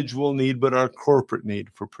individual need, but our corporate need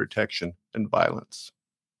for protection and violence.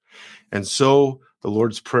 And so the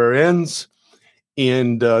Lord's Prayer ends,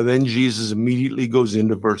 and then Jesus immediately goes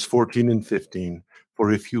into verse 14 and 15.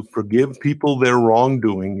 For if you forgive people their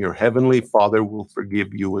wrongdoing, your heavenly Father will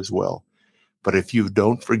forgive you as well. But if you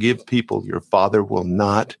don't forgive people, your Father will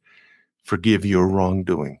not forgive your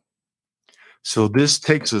wrongdoing. So this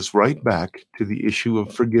takes us right back to the issue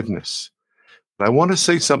of forgiveness. But I want to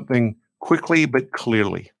say something quickly but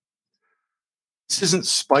clearly. This isn't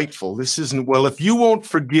spiteful. This isn't, well, if you won't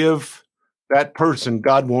forgive that person,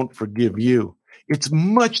 God won't forgive you. It's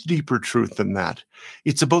much deeper truth than that.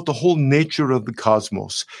 It's about the whole nature of the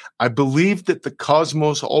cosmos. I believe that the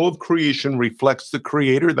cosmos, all of creation, reflects the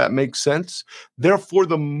Creator. That makes sense. Therefore,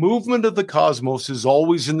 the movement of the cosmos is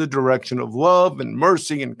always in the direction of love and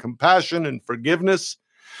mercy and compassion and forgiveness.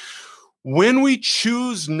 When we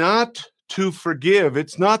choose not to forgive,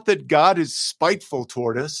 it's not that God is spiteful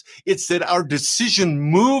toward us. It's that our decision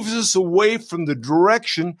moves us away from the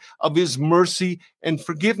direction of his mercy and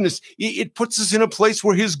forgiveness. It puts us in a place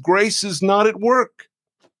where his grace is not at work.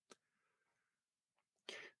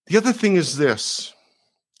 The other thing is this: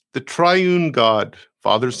 the triune God,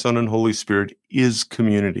 Father, Son, and Holy Spirit, is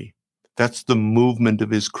community. That's the movement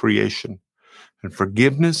of his creation. And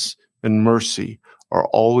forgiveness and mercy are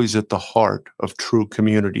always at the heart of true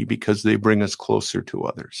community because they bring us closer to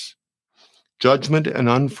others. Judgment and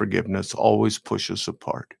unforgiveness always push us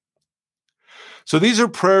apart. So these are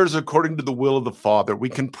prayers according to the will of the Father. We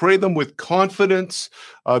can pray them with confidence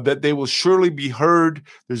that they will surely be heard.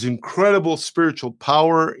 There's incredible spiritual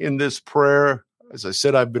power in this prayer. As I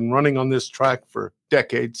said, I've been running on this track for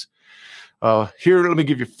decades. Here, let me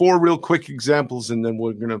give you 4 real quick examples, and then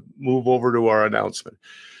we're going to move over to our announcement.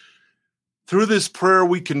 Through this prayer,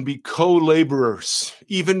 we can be co-laborers,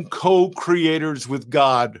 even co-creators with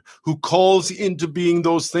God, who calls into being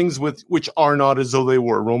those things which are not as though they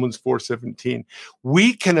were, Romans 4:17.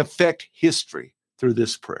 We can affect history through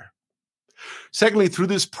this prayer. Secondly, through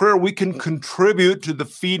this prayer, we can contribute to the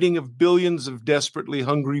feeding of billions of desperately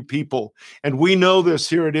hungry people. And we know this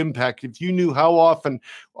here at Impact. If you knew how often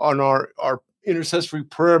on our intercessory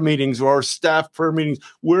prayer meetings or our staff prayer meetings,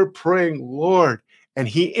 we're praying, Lord, and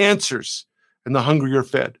he answers, and the hungry are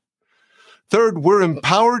fed. Third, we're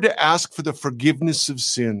empowered to ask for the forgiveness of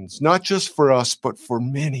sins, not just for us, but for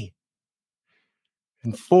many.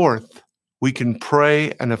 And fourth, we can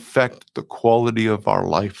pray and affect the quality of our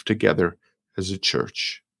life together as a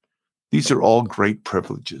church. These are all great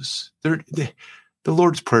privileges. The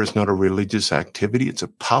Lord's Prayer is not a religious activity. It's a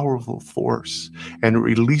powerful force, and it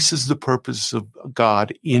releases the purpose of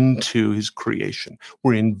God into his creation.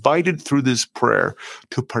 We're invited through this prayer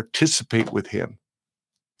to participate with him.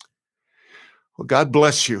 Well, God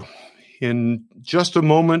bless you. In just a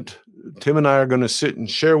moment, Tim and I are going to sit and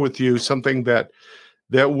share with you something that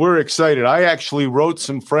we're excited. I actually wrote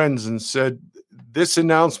some friends and said, this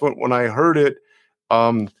announcement, when I heard it,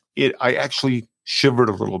 I actually shivered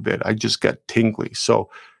a little bit. I just got tingly. So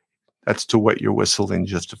that's to wet your whistle in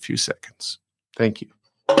just a few seconds. Thank you.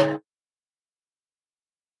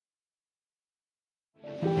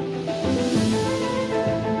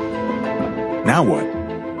 Now what?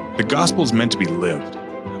 The gospel is meant to be lived.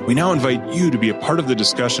 We now invite you to be a part of the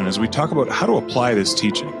discussion as we talk about how to apply this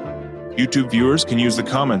teaching. YouTube viewers can use the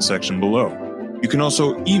comment section below. You can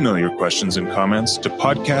also email your questions and comments to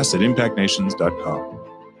podcast@impactnations.com.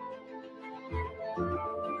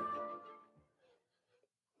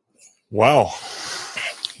 Wow.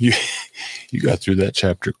 You got through that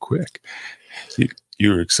chapter quick. You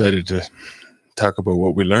were excited to talk about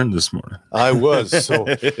what we learned this morning. I was. So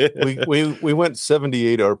we went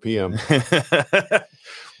 78 RPM.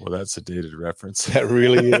 Well, that's a dated reference. That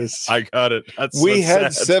really is. I got it. We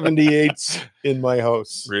had 78s in my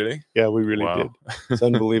house. Really? Yeah, we really did. It's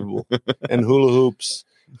unbelievable. And hula hoops.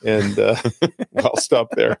 And I'll stop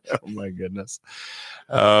there. Oh, my goodness.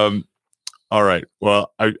 All right.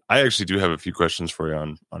 Well, I actually do have a few questions for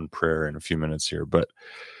you on prayer in a few minutes here, but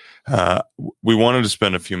we wanted to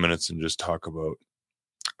spend a few minutes and just talk about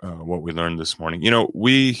what we learned this morning. You know,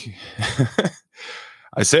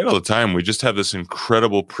 I say it all the time, we just have this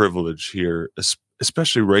incredible privilege here,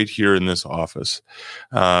 especially right here in this office,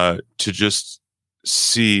 to just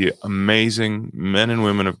see amazing men and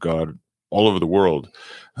women of God all over the world,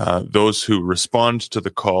 those who respond to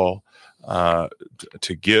the call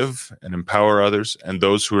to give and empower others, and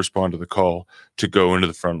those who respond to the call to go into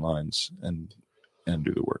the front lines and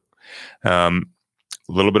do the work.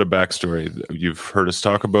 A little bit of backstory. You've heard us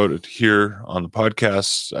talk about it here on the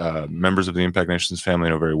podcast. Members of the Impact Nations family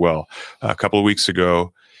know very well. A couple of weeks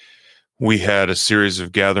ago, we had a series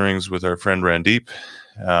of gatherings with our friend Randeep,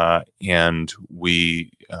 and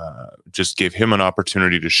we just gave him an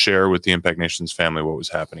opportunity to share with the Impact Nations family what was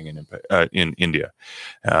happening in India.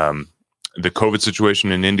 The COVID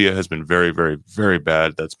situation in India has been very, very, very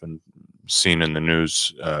bad. That's been seen in the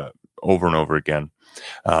news over and over again.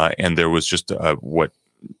 And there was just what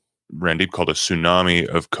Randeep called a tsunami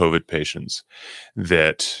of COVID patients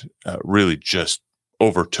that really just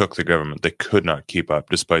overtook the government. They could not keep up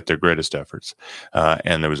despite their greatest efforts.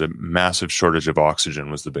 And there was a massive shortage of oxygen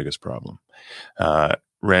was the biggest problem.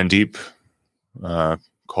 Randeep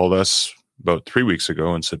called us about 3 weeks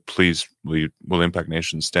ago and said, please, will Impact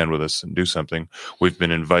Nations stand with us and do something? We've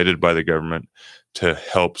been invited by the government to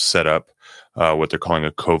help set up what they're calling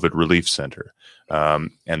a COVID relief center. And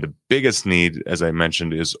the biggest need, as I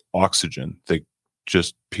mentioned, is oxygen.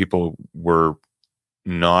 People were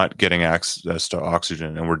not getting access to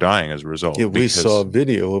oxygen and were dying as a result. Yeah, we saw a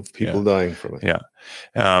video of people dying from it. Yeah.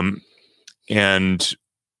 And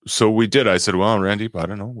so we did. I said, well, Randeep, I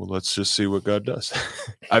don't know. Well, let's just see what God does.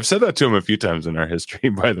 I've said that to him a few times in our history,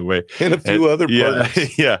 by the way. And a few other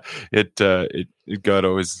parts. Yeah. God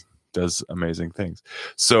always does amazing things.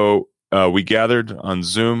 So we gathered on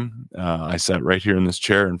Zoom. I sat right here in this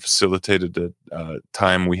chair and facilitated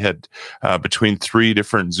time. We had between 3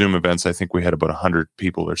 different Zoom events, I think we had about 100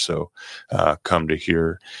 people or so come to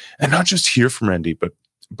hear, and not just hear from Randy, but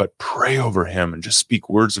pray over him and just speak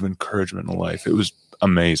words of encouragement in life. It was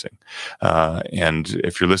amazing. And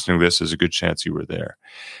if you're listening to this, there's a good chance you were there.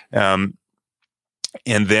 And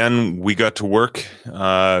then we got to work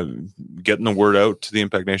getting the word out to the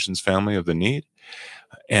Impact Nations family of the need.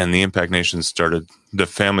 And the Impact Nations the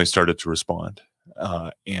family started to respond.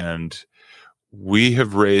 And we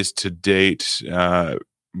have raised to date, I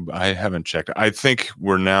haven't checked. I think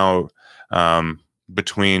we're now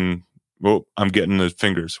between, I'm getting the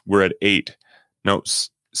fingers. We're at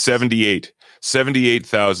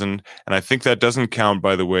 78,000. And I think that doesn't count,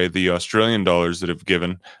 by the way, the Australian dollars that have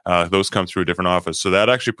given. Those come through a different office. So that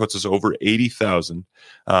actually puts us over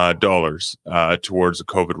 $80,000 towards a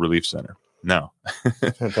COVID relief center. Now,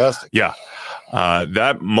 fantastic. Yeah.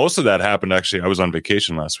 Most of that happened, actually, I was on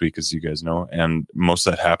vacation last week, as you guys know, and most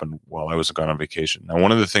of that happened while I was gone on vacation. Now,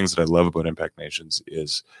 one of the things that I love about Impact Nations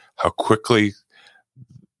is how quickly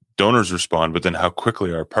donors respond, but then how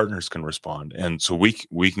quickly our partners can respond. And so we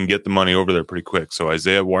can get the money over there pretty quick. So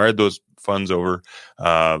Isaiah wired those funds over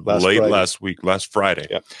last Friday.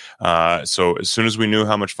 Yep. So as soon as we knew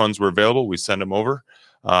how much funds were available, we sent them over.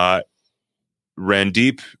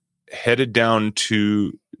 Randeep headed down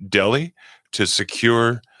to Delhi to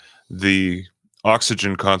secure the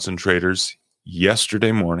oxygen concentrators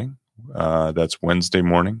yesterday morning. That's Wednesday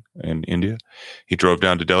morning in India. He drove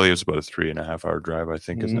down to Delhi. It was about a 3.5 hour drive, I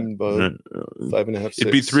think, isn't it? About 5.5, 6.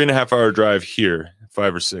 It'd be 3.5 hour drive here,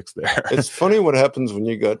 5 or 6 there. It's funny what happens when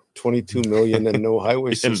you got 22 million and no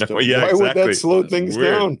highway system. Why exactly. would that slow things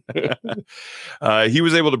down? He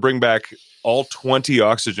was able to bring back all 20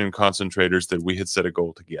 oxygen concentrators that we had set a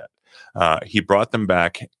goal to get. He brought them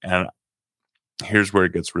back, and here's where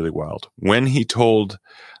it gets really wild. When he told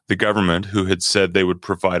the government, who had said they would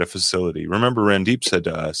provide a facility, remember Randeep said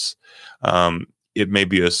to us, it may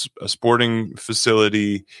be a sporting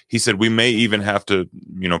facility. He said we may even have to,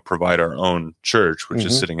 provide our own church, which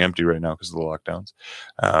is sitting empty right now because of the lockdowns.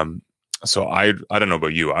 So I don't know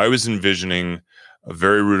about you. I was envisioning a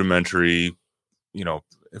very rudimentary,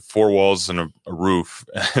 4 walls and a roof,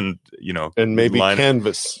 and and maybe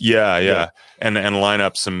canvas. Yeah. And line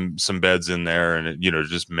up some beds in there, and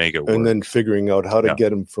just make it work. And then figuring out how to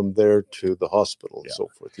get them from there to the hospital and so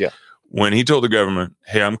forth. Yeah. When he told the government,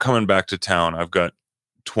 "Hey, I'm coming back to town. I've got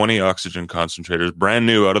 20 oxygen concentrators, brand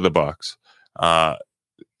new out of the box,"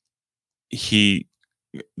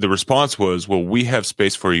 the response was, "Well, we have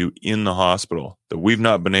space for you in the hospital that we've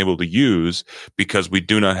not been able to use because we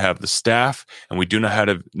do not have the staff and we do not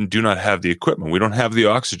have the equipment. We don't have the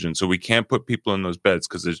oxygen, so we can't put people in those beds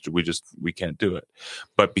because we can't do it.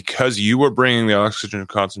 But because you are bringing the oxygen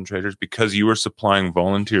concentrators, because you are supplying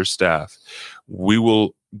volunteer staff, we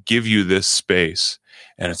will give you this space."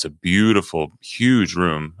 And it's a beautiful, huge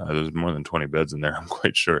room. There's more than 20 beds in there, I'm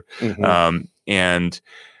quite sure. And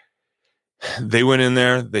they went in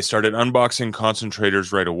there. They started unboxing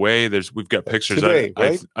concentrators right away. We've got pictures. Today,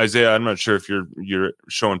 right? Isaiah, I'm not sure if you're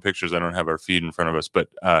showing pictures. I don't have our feed in front of us, but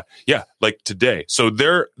like today. So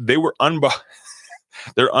they were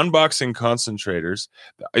they're unboxing concentrators.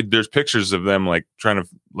 There's pictures of them like trying to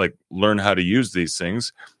learn how to use these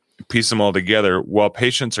things, piece them all together while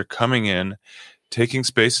patients are coming in, taking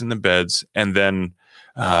space in the beds, and then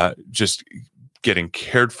just getting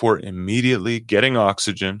cared for immediately, getting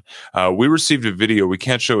oxygen. We received a video. We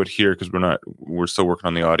can't show it here because we're still working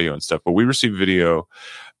on the audio and stuff, but we received video,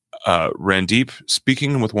 Randeep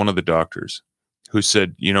speaking with one of the doctors who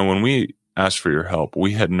said, when we asked for your help,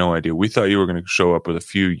 we had no idea. We thought you were going to show up with a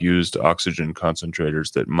few used oxygen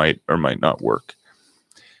concentrators that might or might not work.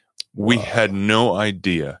 We had no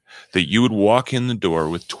idea that you would walk in the door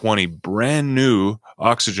with 20 brand new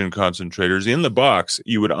oxygen concentrators in the box.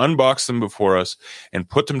 You would unbox them before us and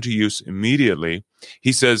put them to use immediately.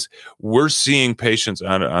 He says, we're seeing patients,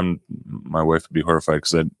 my wife would be horrified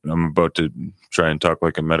because I'm about to try and talk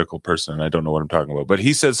like a medical person and I don't know what I'm talking about. But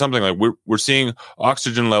he said something like, we're seeing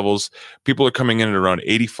oxygen levels. People are coming in at around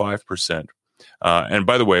 85%. And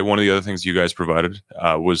by the way, one of the other things you guys provided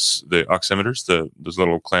was the oximeters, those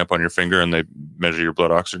little clamp on your finger, and they measure your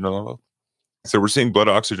blood oxygen level. So we're seeing blood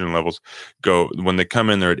oxygen levels go, when they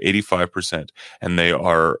come in, they're at 85%, and they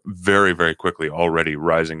are very, very quickly already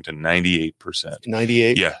rising to 98%.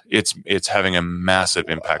 98? Yeah, it's having a massive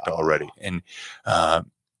impact already. And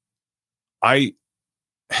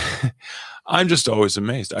I'm just always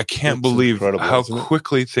amazed. I can't believe how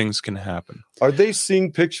quickly things can happen. Are they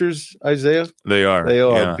seeing pictures, Isaiah? They are. They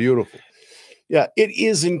are beautiful. Yeah, it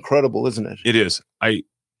is incredible, isn't it? It is.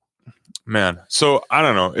 Man, so I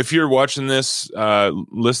don't know if you're watching this,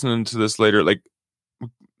 listening to this later. Like,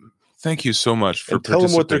 thank you so much for tell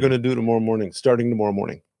them what they're going to do tomorrow morning, starting tomorrow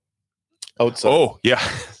morning. Outside. Oh yeah.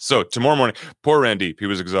 So tomorrow morning, poor Randeep, he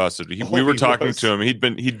was exhausted. We were talking to him.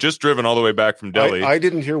 He'd just driven all the way back from Delhi. I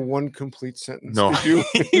didn't hear one complete sentence. No, Did you?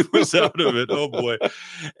 He was out of it. Oh boy.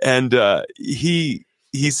 And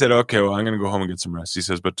he said, okay, well, I'm going to go home and get some rest. He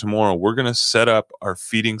says, but tomorrow we're going to set up our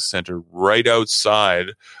feeding center right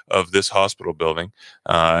outside of this hospital building.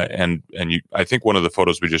 I think one of the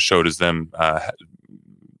photos we just showed is them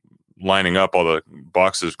lining up all the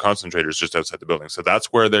boxes of concentrators just outside the building. So that's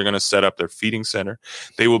where they're going to set up their feeding center.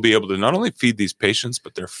 They will be able to not only feed these patients,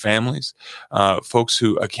 but their families, folks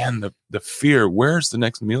who, again, the fear, where's the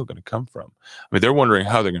next meal going to come from? I mean, they're wondering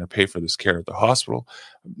how they're going to pay for this care at the hospital.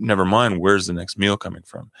 Never mind, where's the next meal coming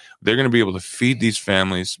from? They're going to be able to feed these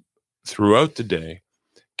families throughout the day,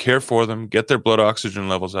 care for them, get their blood oxygen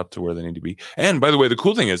levels up to where they need to be. And by the way, the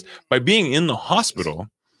cool thing is, by being in the hospital,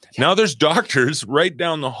 now there's doctors right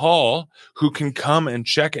down the hall who can come and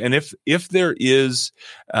check. And if there is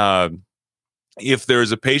a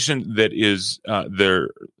patient that is their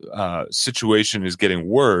situation is getting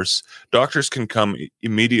worse, doctors can come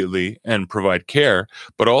immediately and provide care.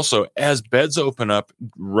 But also, as beds open up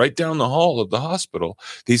right down the hall of the hospital,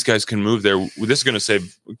 these guys can move there. This is going to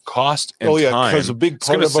save cost and time. Because a big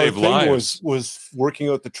part of our thing was working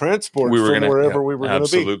out the transport from wherever we were going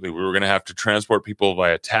to be. Absolutely. We were going to have to transport people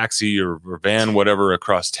via taxi or van, whatever,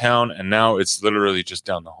 across town. And now it's literally just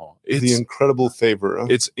down the hall. It's the incredible favor. Huh?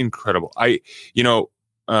 It's incredible. We're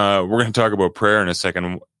going to talk about prayer in a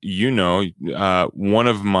second. One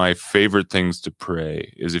of my favorite things to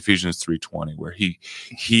pray is Ephesians 3:20, where he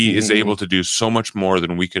is able to do so much more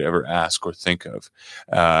than we could ever ask or think of.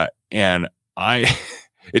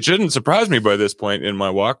 It shouldn't surprise me by this point in my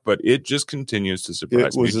walk, but it just continues to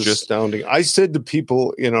surprise me. It was astounding. I said to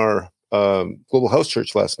people in our Global House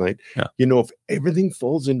Church last night, if everything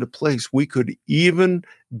falls into place, we could even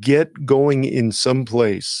get going in some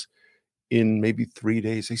place in maybe 3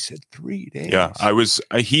 days. They said 3 days. Yeah,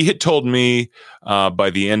 he had told me by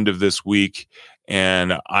the end of this week,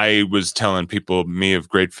 and I was telling people, me of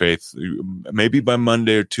great faith, maybe by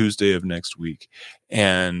Monday or Tuesday of next week.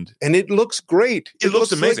 And it looks great. It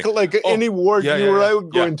looks amazing. Like any ward you or I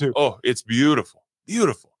would go into. Oh, it's beautiful.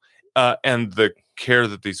 Beautiful. And the care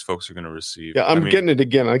that these folks are going to receive. Yeah, I'm getting it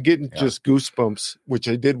again. I'm getting just goosebumps, which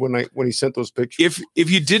I did when he sent those pictures. If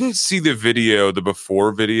you didn't see the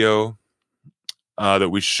before video that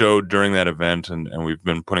we showed during that event, and we've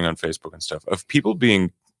been putting on Facebook and stuff, of people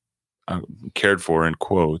being cared for, in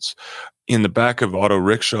quotes, in the back of auto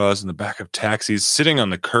rickshaws, in the back of taxis, sitting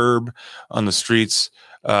on the curb, on the streets.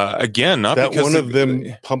 Again, not that because one of them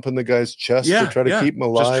pumping the guy's chest to try to keep him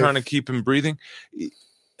alive, just trying to keep him breathing.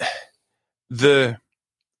 The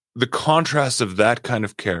contrast of that kind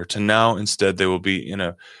of care to now, instead, they will be in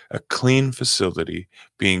a clean facility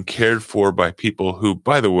being cared for by people who,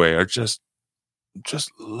 by the way, are just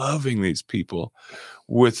loving these people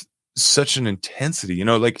with such an intensity.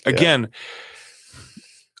 Again,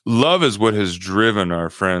 love is what has driven our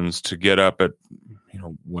friends to get up at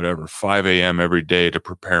 5 a.m. every day to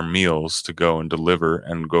prepare meals to go and deliver,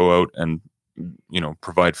 and go out and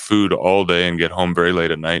provide food all day and get home very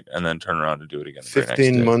late at night, and then turn around and do it again.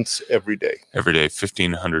 15 months every day.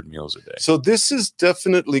 1,500 meals a day. So this is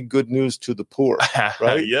definitely good news to the poor,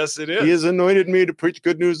 right? Yes, it is. He has anointed me to preach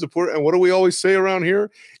good news to the poor. And what do we always say around here?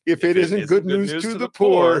 If it isn't good news to the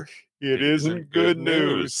poor, it isn't good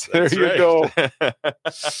news. There you go.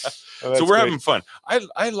 So we're having fun.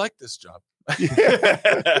 I like this job.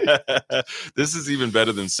 This is even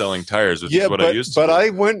better than selling tires, which is what I used to do. But I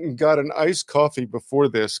went and got an iced coffee before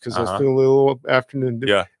this because I was feeling a little afternoon.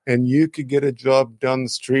 Yeah. And you could get a job down the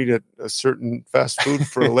street at a certain fast food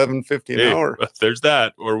for $11.50 an hour. There's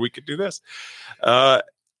that. Or we could do this. All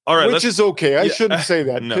right. Which is okay. I shouldn't say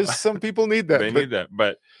that because some people need that. They need that.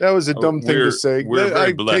 But that was a dumb thing to say.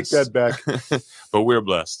 I take that back. But we're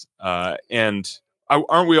blessed. And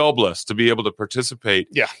aren't we all blessed to be able to participate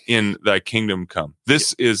in thy kingdom come?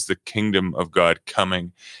 This is the kingdom of God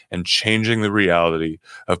coming and changing the reality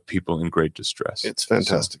of people in great distress. It's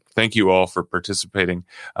fantastic. So thank you all for participating.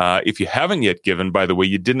 If you haven't yet given, by the way,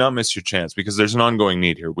 you did not miss your chance, because there's an ongoing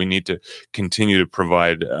need here. We need to continue to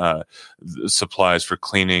provide supplies for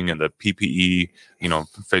cleaning and the PPE,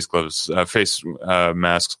 face gloves, face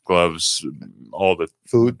masks, gloves, all the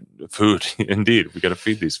food. Indeed, we got to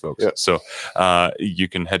feed these folks. Yeah. So you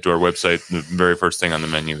can head to our website. The very first thing on the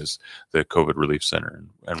menu is the COVID Relief Center,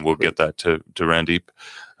 and we'll get that to Randeep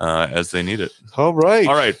as they need it. All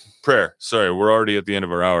right. Prayer. Sorry, we're already at the end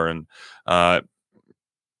of our hour, and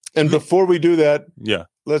And before we do that, Yeah.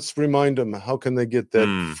 let's remind them, how can they get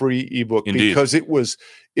that free ebook? Indeed. Because it was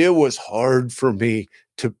hard for me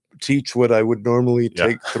to teach what I would normally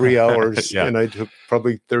take 3 hours, and I took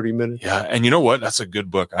probably 30 minutes. Yeah, and you know what? That's a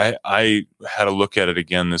good book. I had a look at it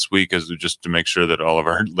again this week just to make sure that all of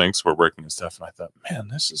our links were working and stuff. And I thought, man,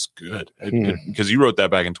 this is good. Because you wrote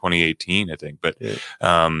that back in 2018, I think. But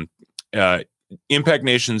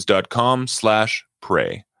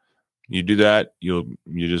impactnations.com/pray. You do that, you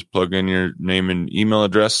just plug in your name and email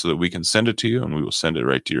address so that we can send it to you, and we will send it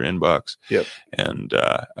right to your inbox. Yep. And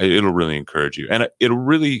it'll really encourage you, and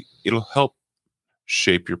it'll help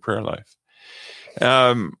shape your prayer life.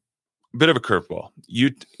 Bit of a curveball. You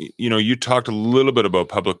talked a little bit about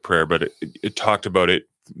public prayer, but it talked about it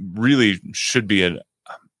really should be an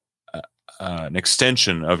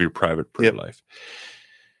extension of your private prayer life.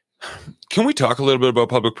 Can we talk a little bit about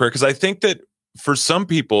public prayer? Because I think that for some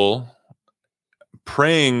people,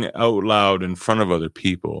 praying out loud in front of other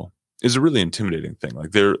people is a really intimidating thing.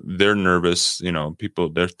 Like they're nervous, they're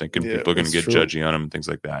thinking people are going to get judgy on them and things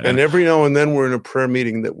like that. And every now and then we're in a prayer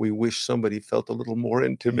meeting that we wish somebody felt a little more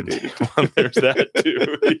intimidated. Well, there's that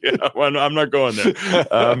too. Well, I'm not going there.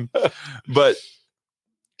 But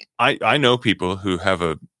I know people who have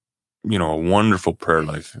a wonderful prayer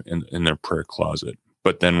life in their prayer closet.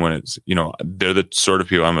 But then when it's, they're the sort of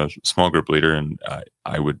people, I'm a small group leader, and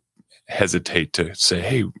I would hesitate to say,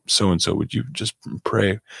 hey, so-and-so, would you just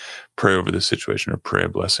pray over this situation or pray a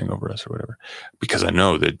blessing over us or whatever? Because I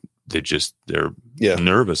know that they're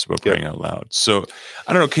nervous about praying out loud. So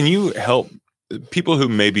I don't know, can you help people who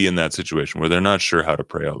may be in that situation where they're not sure how to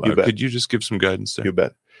pray out loud? Could you just give some guidance there? You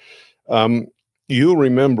bet. You'll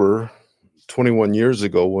remember 21 years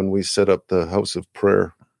ago when we set up the House of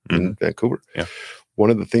Prayer in Vancouver. Yeah. One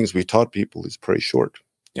of the things we taught people is pray short.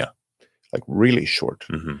 Yeah. Like really short.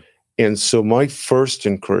 Mm-hmm. And so my first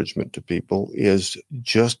encouragement to people is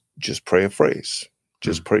just pray a phrase.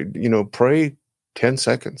 Just pray 10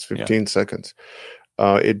 seconds, 15 seconds.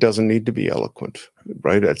 It doesn't need to be eloquent,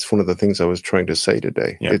 right? That's one of the things I was trying to say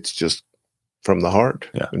today. Yeah. It's just from the heart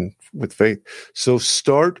and with faith. So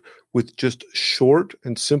start with just short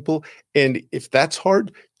and simple. And if that's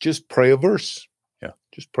hard, just pray a verse. Yeah.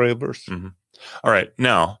 Just pray a verse. Mm-hmm. All right.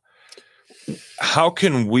 Now, how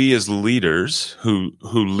can we as leaders who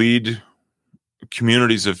lead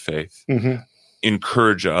communities of faith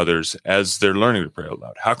encourage others as they're learning to pray out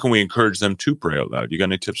loud? How can we encourage them to pray out loud? You got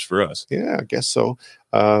any tips for us? Yeah, I guess so.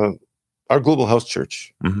 Our Global House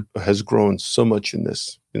Church has grown so much in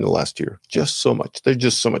the last year. Just so much. There's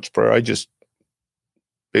just so much prayer. I just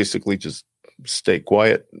basically just stay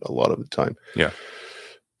quiet a lot of the time. Yeah.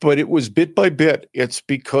 But it was bit by bit. It's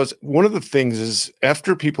because one of the things is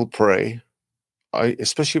after people pray,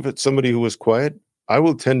 especially if it's somebody who was quiet, I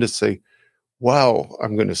will tend to say, wow,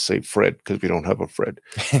 I'm going to say Fred, because we don't have a Fred.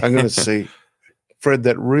 I'm going to say, Fred,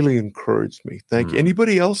 that really encouraged me. Thank you.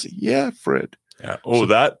 Anybody else? Yeah, Fred. Yeah. Oh,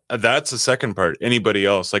 that's the second part. Anybody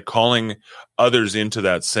else, like calling others into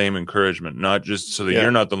that same encouragement, not just so that you're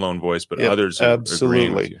not the lone voice, but others are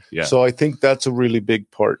agreeing with you. Yeah. So I think that's a really big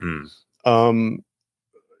part.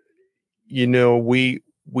 We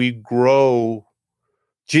grow.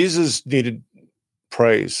 Jesus needed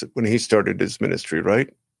praise when he started his ministry, right?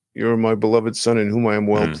 You're my beloved son in whom I am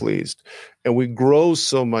well pleased. And we grow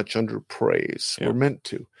so much under praise. Yeah. We're meant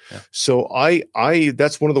to. Yeah. So I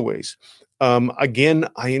that's one of the ways. Again,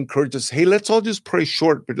 I encourage us, hey, let's all just pray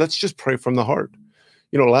short, but let's just pray from the heart.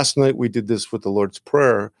 Last night we did this with the Lord's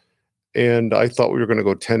Prayer, and I thought we were going to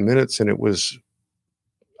go 10 minutes, and it was,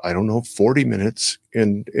 40 minutes,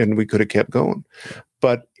 and we could have kept going. Yeah.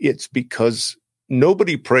 But it's because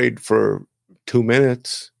nobody prayed for 2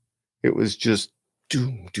 minutes. It was just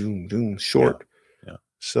doom, doom, doom, short. Yeah.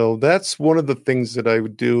 So that's one of the things that I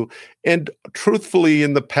would do. And truthfully,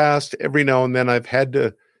 in the past, every now and then I've had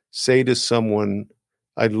to say to someone,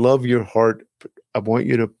 I love your heart, but I want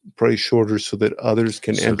you to pray shorter so that others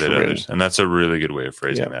can enter in. And that's a really good way of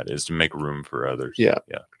phrasing that, is to make room for others. Yeah.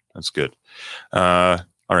 Yeah. That's good. All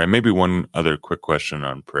right. Maybe one other quick question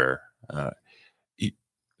on prayer. The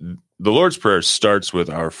Lord's Prayer starts with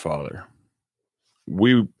Our Father.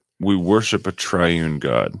 We worship a triune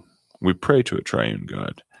God. We pray to a triune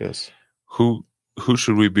God. Yes. Who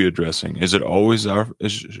should we be addressing? Is it always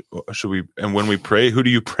should we, and when we pray, who do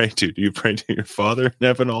you pray to? Do you pray to your Father in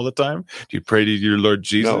heaven all the time? Do you pray to your Lord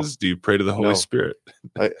Jesus? No. Do you pray to the Holy Spirit?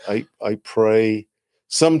 I pray.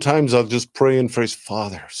 Sometimes I'll just pray in phrase,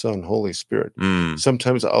 Father, Son, Holy Spirit.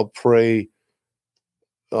 Sometimes I'll pray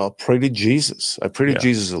to Jesus. I pray to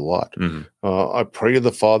Jesus a lot. I pray to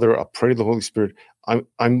the Father. I pray to the Holy Spirit.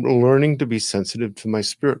 I'm learning to be sensitive to my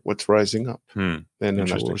spirit, what's rising up, and then I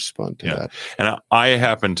will respond to that. And I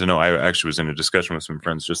happen to know, I actually was in a discussion with some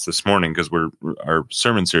friends just this morning, because our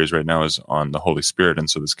sermon series right now is on the Holy Spirit, and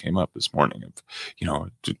so this came up this morning of,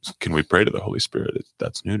 can we pray to the Holy Spirit?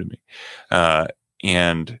 That's new to me,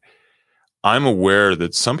 and I'm aware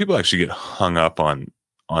that some people actually get hung up on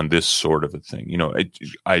this sort of a thing.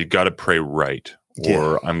 I got to pray right.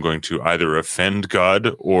 Or I'm going to either offend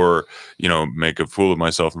God or, make a fool of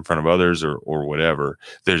myself in front of others or whatever.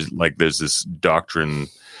 There's this doctrine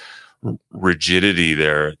rigidity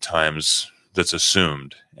there at times that's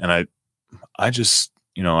assumed. And I just,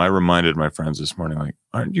 I reminded my friends this morning, like,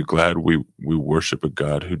 aren't you glad we worship a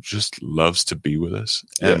God who just loves to be with us?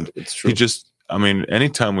 And it's true.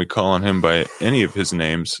 Anytime we call on him by any of his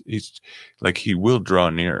names, he will draw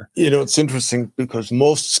near. It's interesting because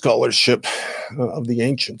most scholarship of the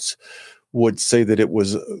ancients would say that it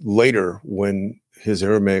was later, when his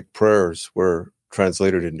Aramaic prayers were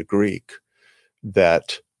translated into Greek,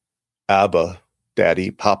 that Abba, Daddy,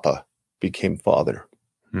 Papa became Father.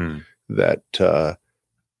 That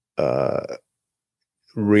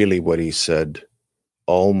really what he said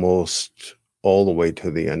almost all the way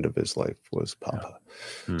to the end of his life was Papa.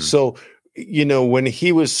 So, when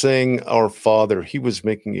he was saying our Father, he was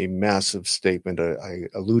making a massive statement. I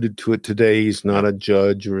alluded to it today. He's not a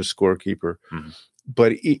judge or a scorekeeper,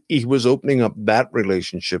 but he was opening up that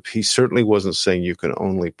relationship. He certainly wasn't saying you can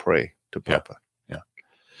only pray to Papa.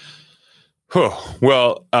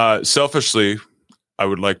 Well, selfishly, I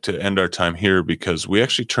would like to end our time here because we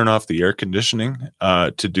actually turn off the air conditioning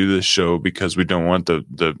to do this show, because we don't want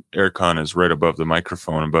the air con is right above the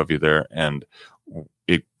microphone above you there, and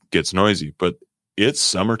it gets noisy. But it's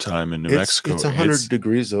summertime in New Mexico. It's 100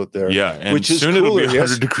 degrees out there. Yeah, and which is soon cooler. It'll be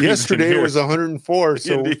 100 degrees. Yesterday it was 104,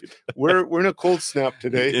 so Indeed. we're in a cold snap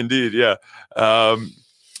today. Indeed, yeah.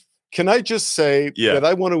 Can I just say that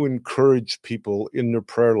I want to encourage people in their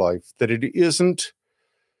prayer life that it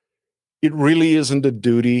really isn't a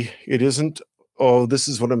duty. It isn't, this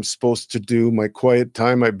is what I'm supposed to do. My quiet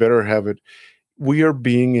time, I better have it. We are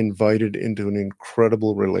being invited into an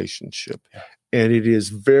incredible relationship. Yeah. And it is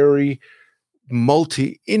very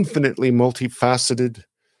infinitely multifaceted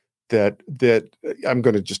that I'm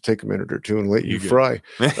going to just take a minute or two and let you fry.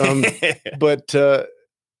 But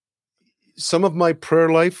some of my prayer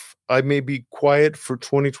life, I may be quiet for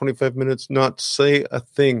 20, 25 minutes, not say a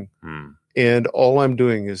thing. And all I'm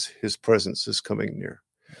doing is his presence is coming near.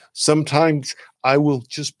 Sometimes I will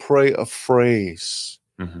just pray a phrase.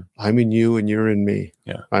 I'm in you and you're in me.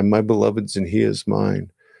 Yeah. I'm my beloved's and he is mine.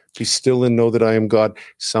 Be still and know that I am God.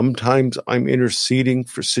 Sometimes I'm interceding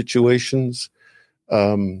for situations.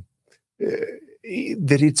 That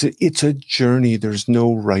it's a journey. There's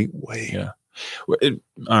no right way. Yeah.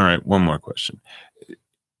 All right. One more question.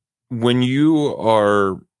 When you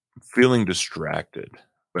are feeling distracted,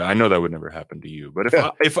 I know that would never happen to you, but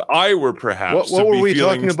if I were perhaps what were we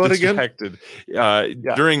talking about distracted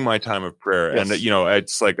during my time of prayer, and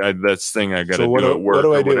it's like that's thing I got to do at work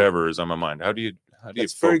or whatever is on my mind. How do you?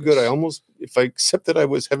 That's very good. If I accepted I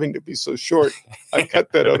was having to be so short, I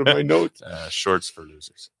cut that out of my notes. Shorts for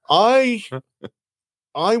losers. I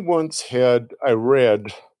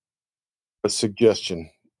read a suggestion,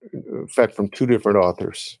 in fact, from two different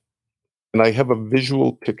authors, and I have a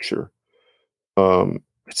visual picture.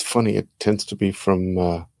 It's funny, it tends to be from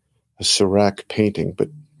a Seurat painting, but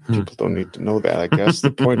people don't need to know that. I guess the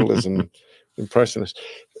pointillism impressionist.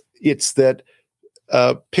 It's that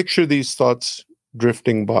picture these thoughts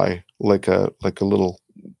drifting by like a little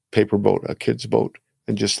paper boat, a kid's boat,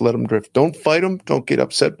 and just let them drift. Don't fight them. Don't get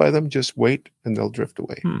upset by them. Just wait, and they'll drift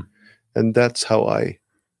away. And that's how I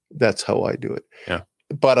do it. Yeah.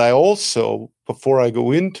 But I also, before I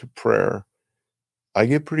go into prayer, I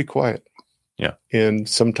get pretty quiet. Yeah. And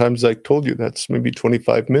sometimes, I told you, that's maybe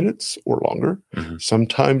 25 minutes or longer.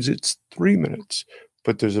 Sometimes it's 3 minutes,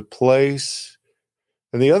 but there's a place.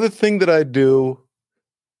 And the other thing that I do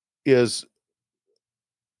is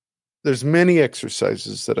there's many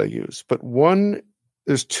exercises that I use, but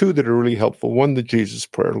there's two that are really helpful. One, the Jesus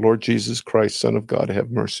prayer, Lord Jesus Christ, Son of God,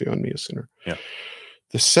 have mercy on me, a sinner. Yeah.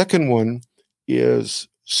 The second one is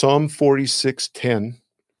Psalm 46:10.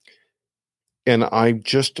 And I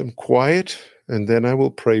just am quiet, and then I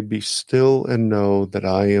will pray, be still and know that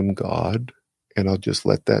I am God. And I'll just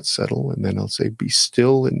let that settle. And then I'll say, be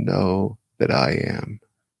still and know that I am.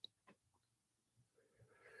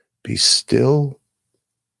 Be still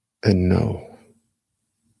and know.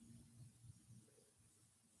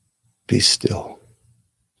 Be still.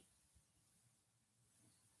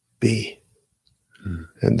 Be.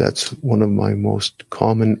 And that's one of my most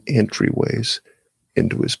common entryways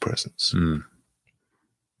into his presence.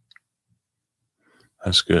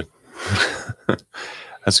 That's good.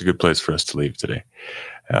 That's a good place for us to leave today.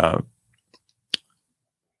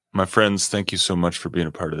 My friends, thank you so much for being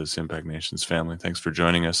a part of this Impact Nations family. Thanks for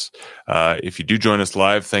joining us. If you do join us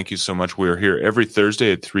live, thank you so much. We are here every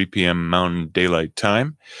Thursday at 3 p.m. Mountain Daylight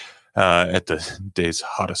Time. At the day's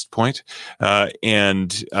hottest point.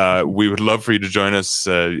 And we would love for you to join us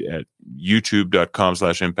at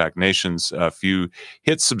youtube.com/impactnations. If you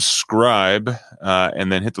hit subscribe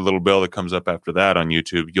and then hit the little bell that comes up after that on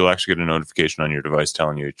YouTube, you'll actually get a notification on your device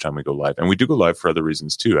telling you each time we go live. And we do go live for other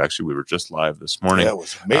reasons too. Actually, we were just live this morning. That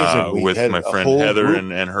was amazing. With my friend Heather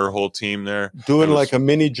and her whole team there. Doing like a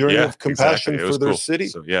mini journey of compassion for their city.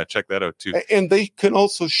 So yeah, check that out too. And they can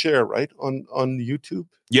also share, right, on YouTube?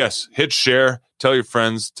 Yes, hit share, tell your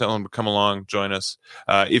friends, tell them to come along, join us.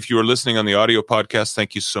 If you are listening on the audio podcast,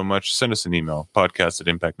 thank you so much. Send us an email,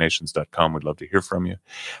 podcast@impactnations.com. We'd love to hear from you.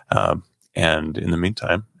 And in the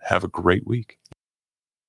meantime, have a great week.